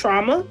actual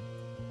trauma.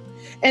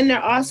 And there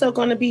are also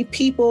going to be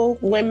people,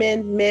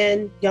 women,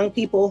 men, young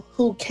people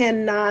who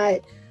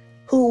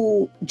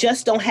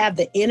just don't have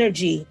the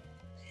energy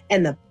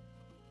and the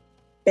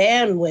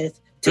bandwidth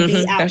to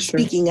be out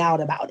speaking out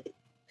about it.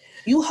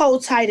 You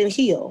hold tight and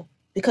heal,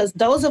 because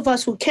those of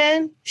us who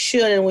can,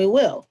 should, and we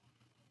will,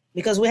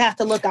 because we have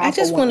to look out. I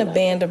just want a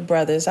band of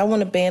brothers. I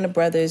want a band of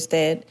brothers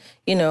that,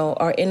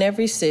 are in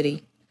every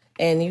city,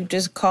 and you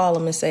just call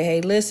them and say, hey,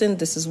 listen,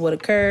 this is what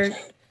occurred.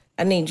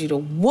 I need you to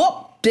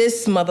whoop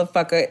this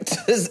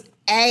motherfucker's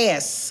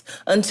ass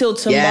until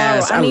tomorrow.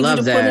 Yes, I need love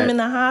you to that. put him in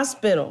the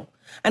hospital.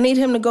 I need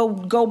him to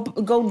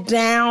go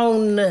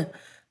down.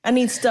 I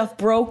need stuff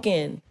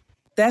broken.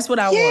 That's what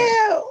I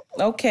want.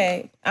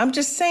 Okay. I'm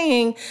just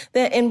saying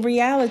that in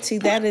reality,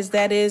 that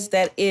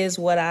is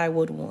what I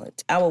would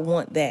want. I would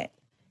want that.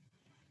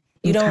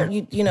 You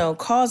don't,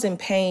 causing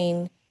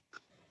pain,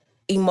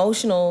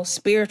 emotional,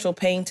 spiritual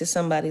pain to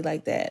somebody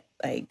like that.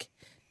 Like,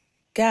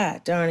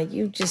 God darn it,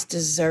 you just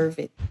deserve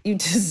it. You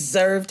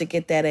deserve to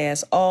get that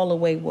ass all the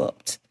way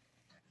whooped.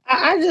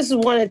 I just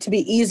want it to be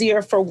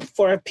easier for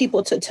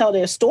people to tell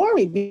their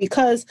story,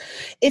 because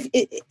if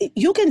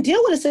you can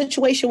deal with a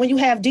situation when you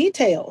have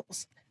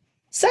details.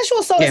 Sexual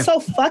assault is so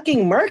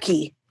fucking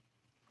murky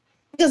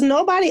because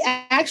nobody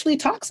actually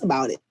talks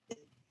about it.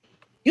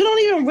 You don't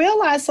even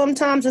realize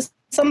sometimes that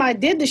somebody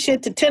did the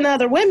shit to 10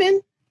 other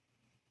women.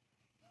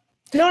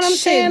 You know what I'm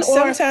saying?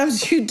 Or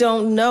sometimes you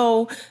don't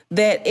know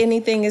that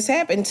anything has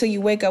happened until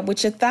you wake up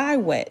with your thigh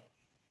wet.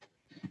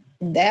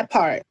 That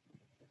part.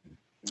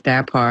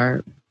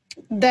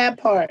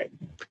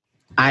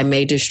 I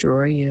may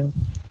destroy you.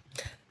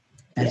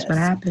 That's what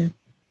happened.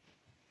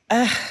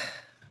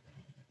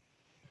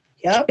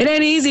 Yep. It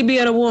ain't easy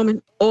being a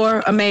woman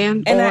or a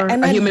man or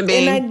a human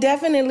being. And I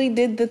definitely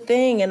did the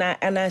thing, and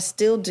I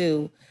still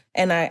do.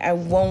 And I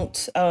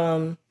won't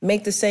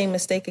make the same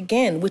mistake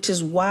again, which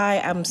is why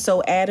I'm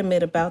so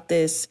adamant about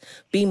this.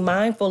 Be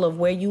mindful of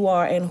where you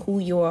are and who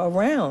you are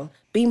around.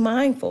 Be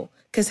mindful.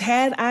 Because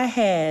had I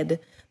had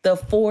the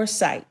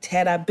foresight,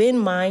 had I been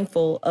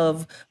mindful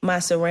of my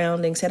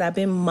surroundings, had I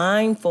been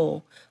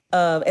mindful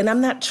of, and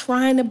I'm not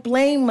trying to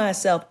blame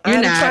myself.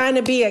 I'm trying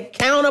to be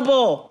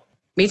accountable.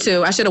 Me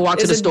too. I should have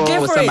walked to the store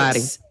with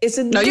somebody. It's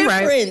a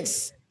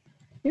difference.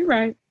 You're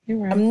right.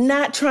 I'm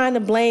not trying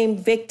to blame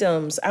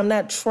victims. I'm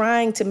not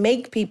trying to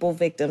make people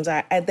victims.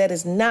 That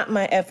is not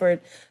my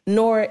effort,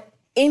 nor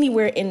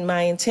anywhere in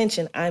my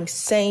intention. I'm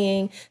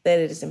saying that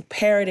it is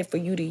imperative for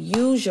you to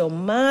use your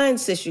mind,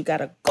 sis. You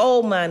got a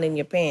gold mine in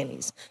your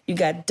panties. You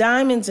got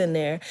diamonds in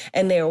there,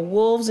 and there are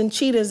wolves and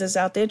cheetahs that's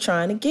out there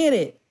trying to get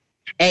it.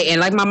 Hey,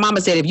 and like my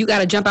mama said, if you got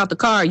to jump out the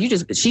car,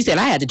 she said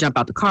I had to jump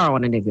out the car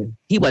on a nigga.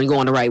 He wasn't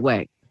going the right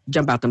way.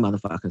 Jump out the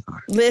motherfucking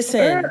car.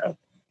 Listen.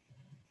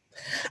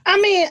 I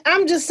mean,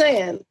 I'm just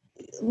saying,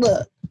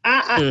 look,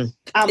 I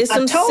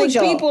told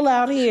y'all people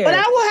out here. But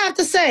I will have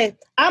to say,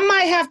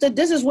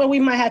 this is where we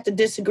might have to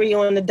disagree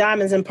on the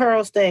diamonds and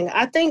pearls thing.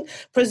 I think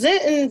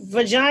presenting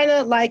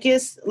vagina like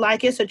it's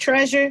a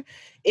treasure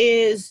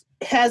is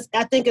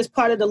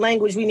part of the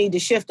language we need to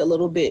shift a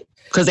little bit.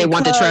 Because they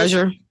want the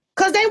treasure?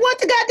 Because they want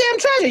the goddamn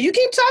treasure. You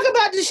keep talking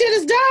about the shit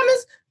as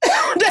diamonds.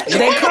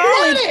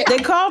 They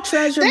call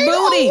treasure they booty.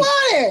 Don't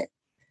want it.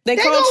 They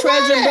call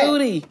treasure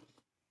booty.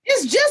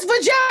 It's just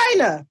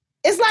vagina.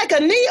 It's like a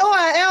knee or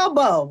an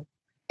elbow.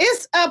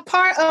 It's a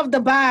part of the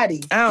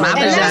body. My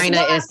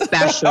vagina is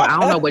special. I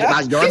don't know what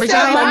about your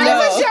vagina. My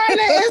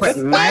vagina is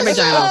special. My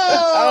vagina.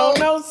 I don't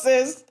know,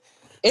 sis.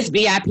 It's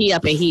VIP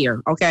up in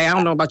here. Okay, I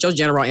don't know about your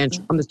general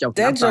entry. I'm just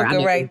joking. That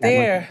joker right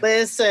there.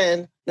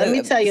 Listen, let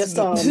me tell you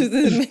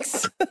something.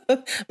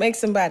 Make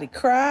somebody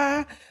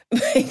cry.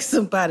 Make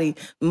somebody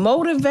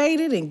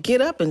motivated and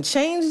get up and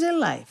change their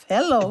life.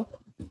 Hello.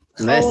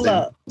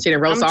 Listen, she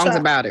done wrote songs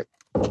about it.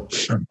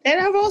 And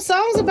I wrote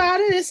songs about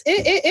it.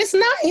 It's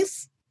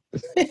nice.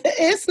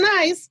 It's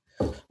nice.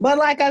 But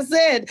like I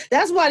said,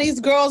 that's why these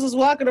girls is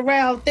walking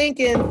around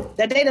thinking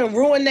that they done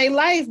ruined their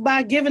life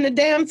by giving the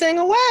damn thing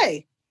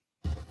away.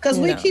 Because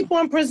we keep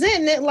on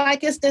presenting it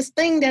like it's this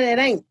thing that it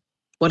ain't.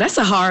 Well, it's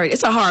a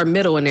hard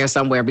middle in there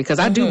somewhere because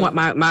I do want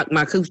my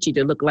coochie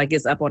to look like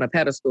it's up on a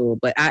pedestal.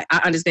 But I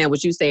understand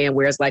what you're saying,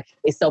 where it's like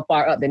it's so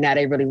far up that now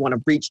they really want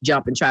to reach,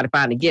 jump, and try to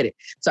finally get it.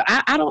 So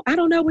I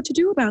don't know what to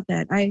do about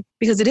that.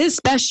 Because it is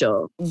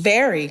special.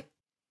 Very.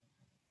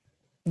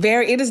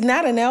 It is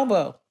not an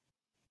elbow.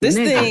 This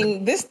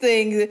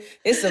thing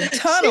is a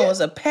tunnel,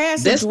 it's a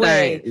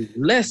passageway.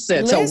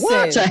 Listen, to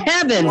what? To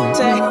heaven.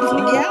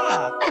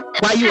 Yeah.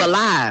 While you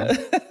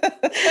alive.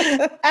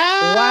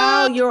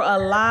 While you're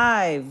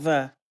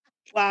alive.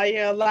 While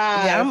you're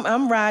alive. Yeah,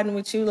 I'm riding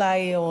with you,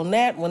 Laia, on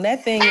that. When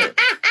that thing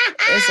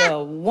is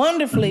a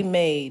wonderfully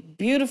made,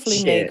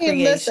 beautifully made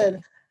creation.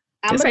 Listen,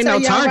 this ain't no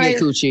Target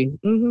coochie.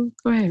 Mm-hmm.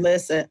 Go ahead.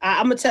 Listen,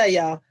 I'm gonna tell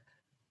y'all.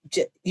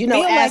 You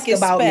know, feel ask like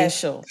about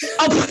special.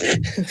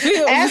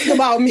 Me. Ask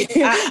about me.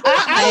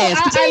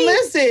 I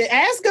listen.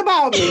 Ask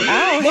about me.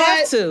 I don't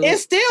have to.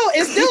 It's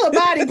still a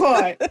body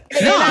part.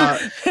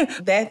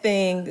 That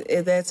thing,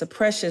 that's a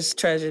precious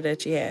treasure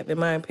that you have, in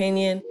my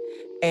opinion.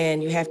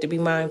 And you have to be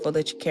mindful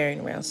that you're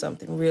carrying around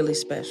something really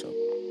special.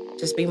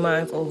 Just be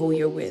mindful of who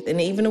you're with, and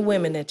even the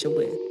women that you're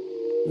with.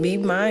 Be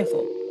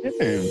mindful.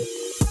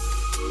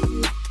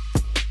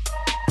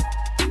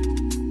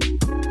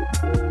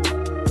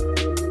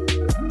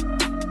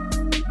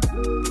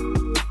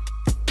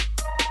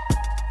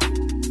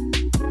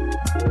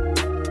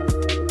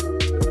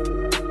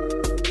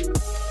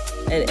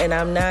 And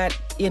I'm not,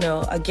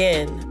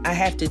 again, I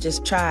have to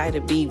just try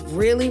to be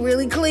really,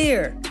 really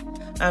clear.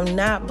 I'm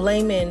not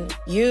blaming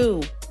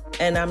you,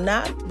 and I'm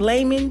not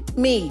blaming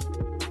me.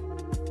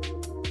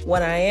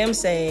 What I am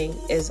saying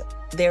is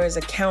there is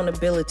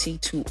accountability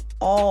to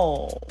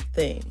all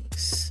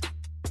things.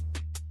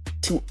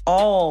 To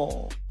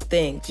all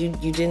things. You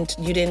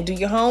didn't do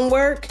your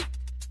homework.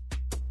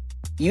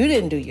 You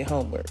didn't do your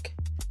homework.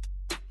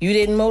 You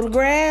didn't mow the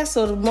grass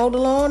or mow the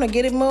lawn or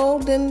get it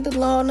mowed, then the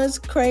lawn is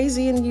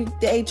crazy and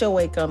the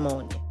HOA come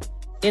on you.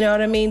 You know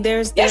what I mean?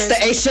 There's the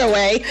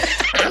HOA.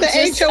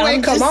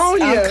 HOA come on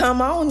you.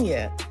 Come on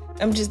you.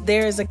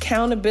 There is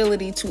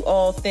accountability to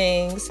all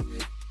things.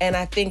 And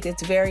I think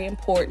it's very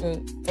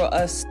important for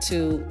us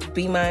to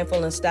be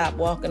mindful and stop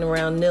walking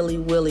around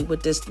nilly-willy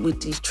with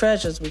these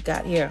treasures we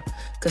got here.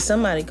 Because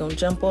somebody gonna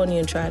jump on you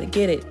and try to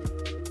get it.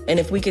 And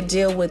if we could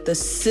deal with the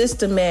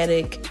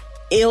systematic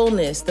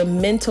illness, the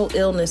mental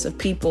illness of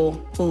people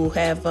who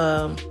have,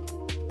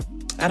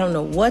 I don't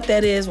know what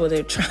that is, where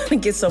they're trying to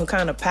get some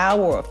kind of power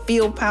or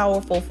feel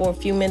powerful for a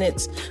few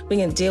minutes. We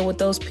can deal with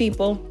those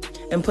people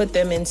and put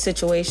them in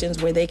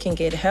situations where they can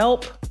get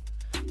help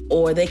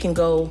or they can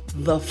go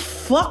the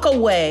fuck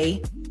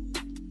away.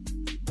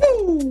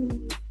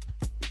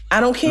 I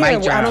don't care.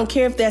 I don't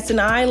care if that's an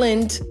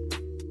island.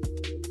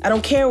 I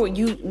don't care what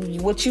you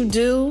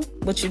do.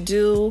 What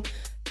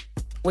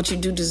you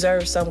do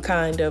deserves some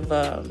kind of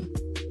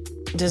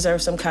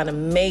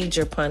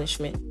major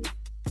punishment.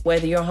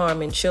 Whether you're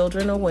harming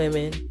children or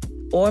women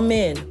or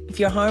men, if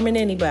you're harming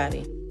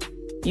anybody,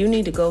 you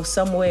need to go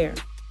somewhere.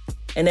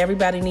 And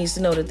everybody needs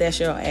to know that that's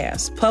your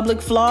ass.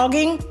 Public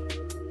flogging,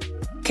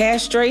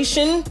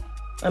 castration,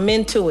 I'm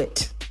into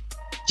it.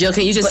 Jill,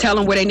 can you just tell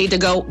them where they need to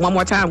go one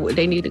more time? Where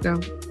they need to go?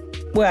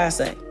 Where I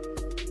say?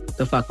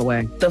 The fuck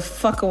away. The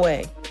fuck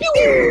away.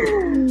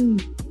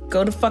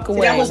 Go the fuck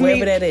away,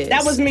 wherever that is.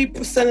 That was me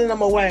sending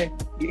them away.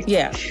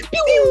 Yeah.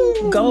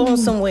 Go on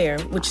somewhere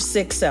with your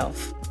sick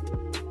self.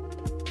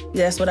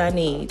 That's what I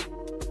need.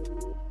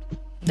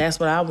 That's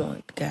what I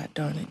want. God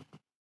darn it.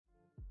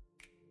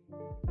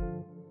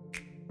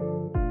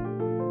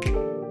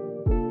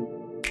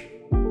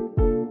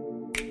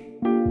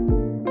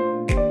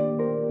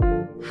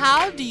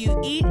 How do you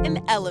eat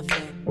an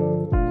elephant?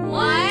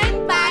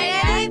 1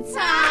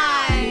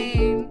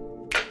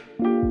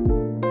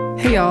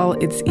 Hey y'all,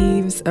 it's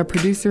Eves, a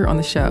producer on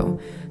the show.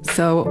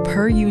 So,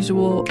 per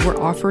usual,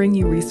 we're offering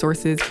you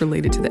resources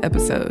related to the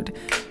episode.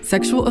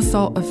 Sexual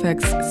assault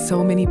affects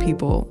so many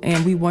people,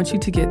 and we want you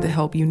to get the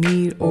help you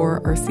need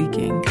or are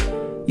seeking.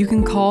 You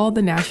can call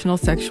the National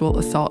Sexual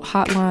Assault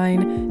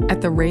Hotline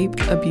at the Rape,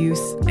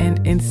 Abuse,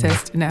 and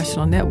Incest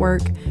National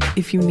Network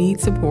if you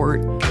need support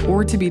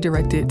or to be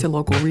directed to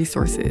local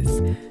resources.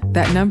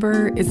 That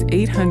number is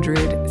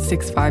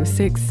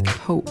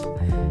 800-656-HOPE.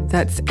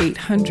 That's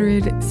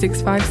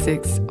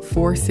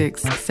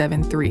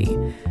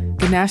 800-656-4673.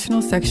 The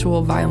National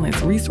Sexual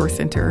Violence Resource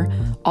Center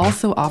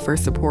also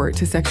offers support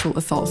to sexual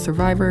assault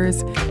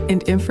survivors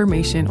and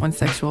information on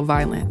sexual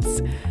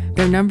violence.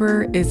 Their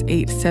number is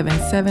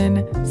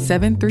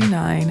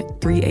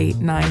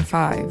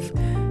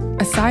 877-739-3895.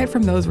 Aside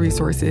from those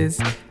resources,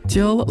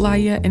 Jill,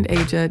 Laya, and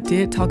Aja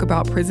did talk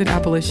about prison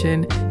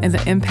abolition and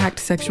the impact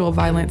sexual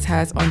violence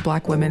has on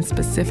Black women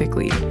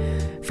specifically.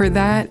 For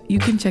that, you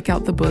can check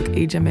out the book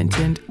Aja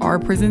mentioned, Are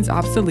Prisons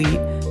Obsolete?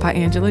 By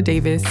Angela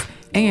Davis,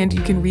 and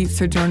you can read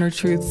Sojourner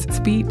Truth's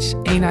speech,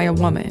 Ain't I a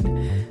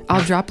Woman?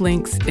 I'll drop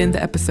links in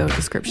the episode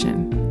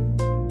description.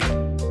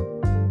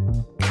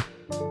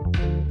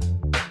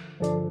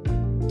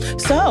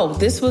 So,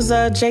 this was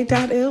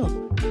J.Ill.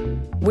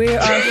 We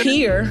are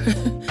here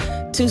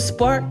to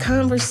spark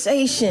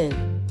conversation.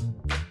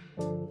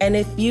 And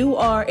if you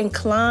are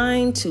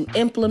inclined to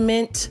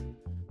implement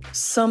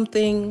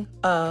something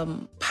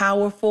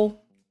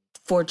powerful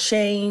for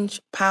change,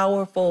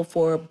 powerful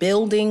for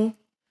building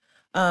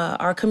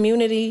our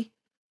community,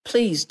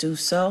 please do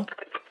so.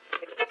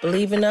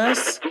 Believe in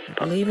us,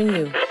 believe in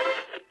you.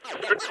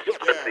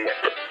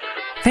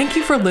 Thank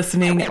you for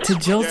listening to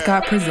Jill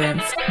Scott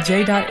Presents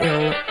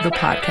J.Ill, the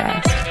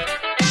podcast.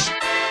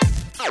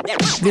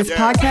 This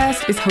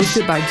podcast is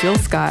hosted by Jill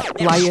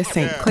Scott, Laya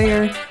St.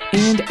 Clair,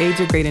 and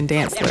Aja Graydon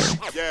Dantzler.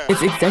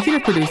 Its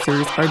executive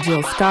producers are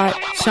Jill Scott,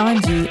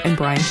 Sean G., and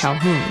Brian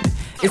Calhoun.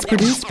 It's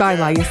produced by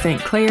Laya St.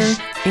 Clair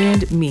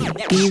and me,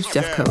 Eves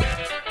Jeffcoat.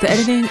 The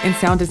editing and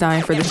sound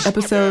design for this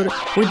episode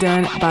were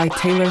done by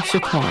Taylor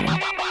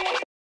Shakorn.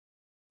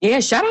 Yeah,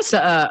 shout out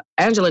to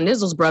Angela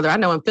Nizzle's brother. I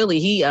know in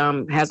Philly, he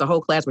has a whole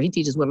class where he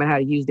teaches women how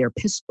to use their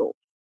pistol.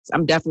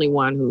 I'm definitely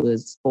one who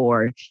is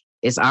for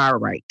it's our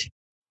right.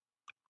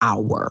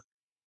 Our.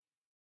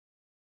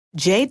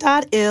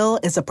 J.Ill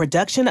is a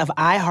production of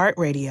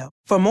iHeartRadio.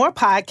 For more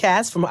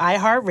podcasts from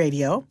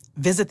iHeartRadio,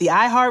 visit the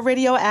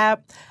iHeartRadio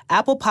app,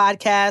 Apple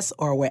Podcasts,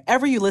 or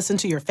wherever you listen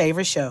to your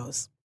favorite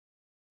shows.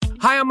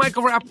 Hi, I'm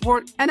Michael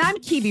Rappaport. And I'm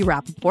Kibi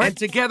Rappaport. And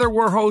together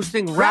we're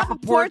hosting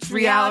Rappaport's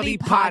Reality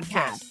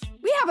Podcast.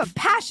 We have a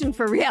passion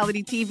for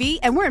reality TV,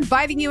 and we're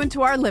inviting you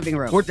into our living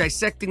room. We're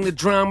dissecting the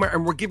drama,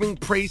 and we're giving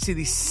praise to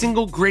the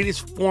single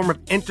greatest form of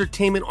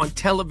entertainment on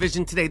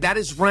television today. That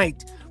is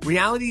right.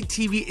 Reality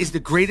TV is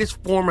the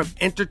greatest form of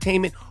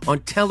entertainment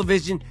on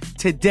television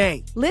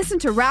today. Listen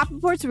to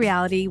Rappaport's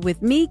Reality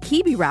with me,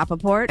 Kibi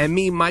Rappaport. And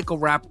me, Michael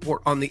Rappaport,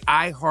 on the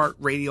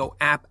iHeartRadio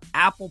app,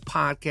 Apple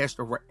Podcast,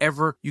 or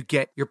wherever you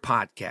get your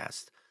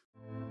podcast.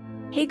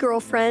 Hey,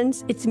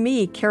 girlfriends, it's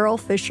me, Carol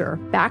Fisher,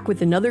 back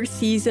with another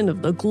season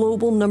of the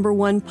global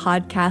 #1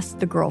 podcast,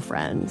 The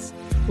Girlfriends.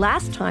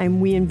 Last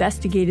time, we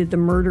investigated the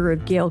murder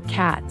of Gail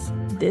Katz.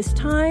 This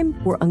time,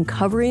 we're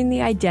uncovering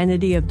the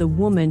identity of the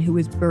woman who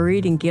was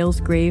buried in Gail's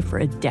grave for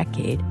a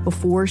decade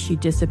before she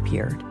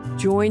disappeared.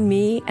 Join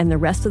me and the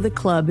rest of the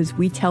club as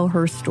we tell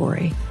her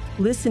story.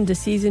 Listen to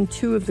Season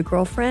 2 of The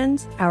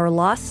Girlfriends, Our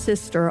Lost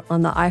Sister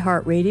on the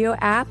iHeartRadio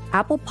app,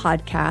 Apple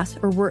Podcasts,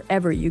 or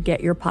wherever you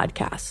get your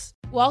podcasts.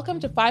 Welcome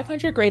to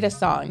 500 Greatest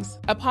Songs,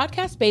 a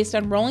podcast based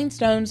on Rolling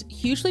Stone's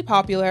hugely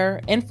popular,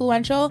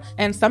 influential,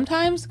 and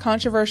sometimes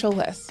controversial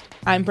list.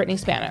 I'm Brittany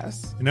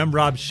Spanos. And I'm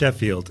Rob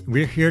Sheffield.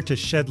 We're here to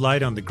shed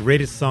light on the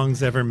greatest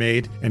songs ever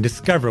made and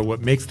discover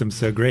what makes them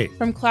so great.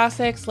 From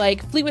classics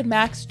like Fleetwood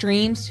Mac's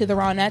Dreams to the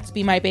Ronettes'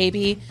 Be My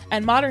Baby,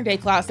 and modern-day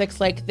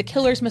classics like The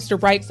Killer's Mr.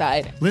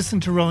 Brightside.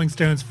 Listen to Rolling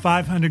Stone's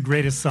 500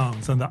 Greatest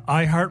Songs on the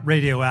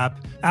iHeartRadio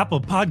app,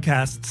 Apple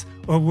Podcasts,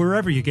 or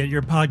wherever you get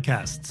your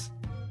podcasts.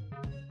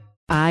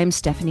 I'm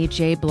Stephanie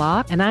J.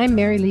 Block. And I'm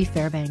Mary Lee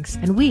Fairbanks.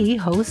 And we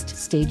host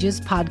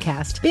Stages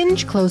Podcast.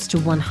 Binge close to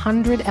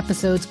 100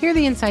 episodes. Hear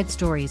the inside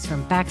stories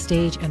from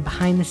backstage and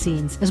behind the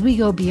scenes as we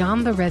go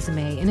beyond the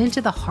resume and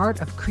into the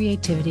heart of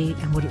creativity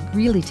and what it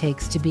really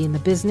takes to be in the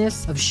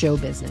business of show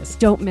business.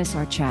 Don't miss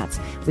our chats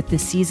with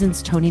this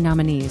season's Tony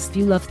nominees. If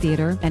you love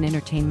theater and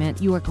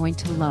entertainment, you are going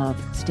to love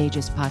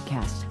Stages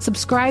Podcast.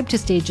 Subscribe to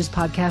Stages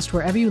Podcast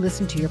wherever you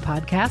listen to your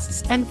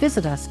podcasts and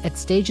visit us at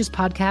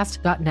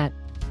stagespodcast.net.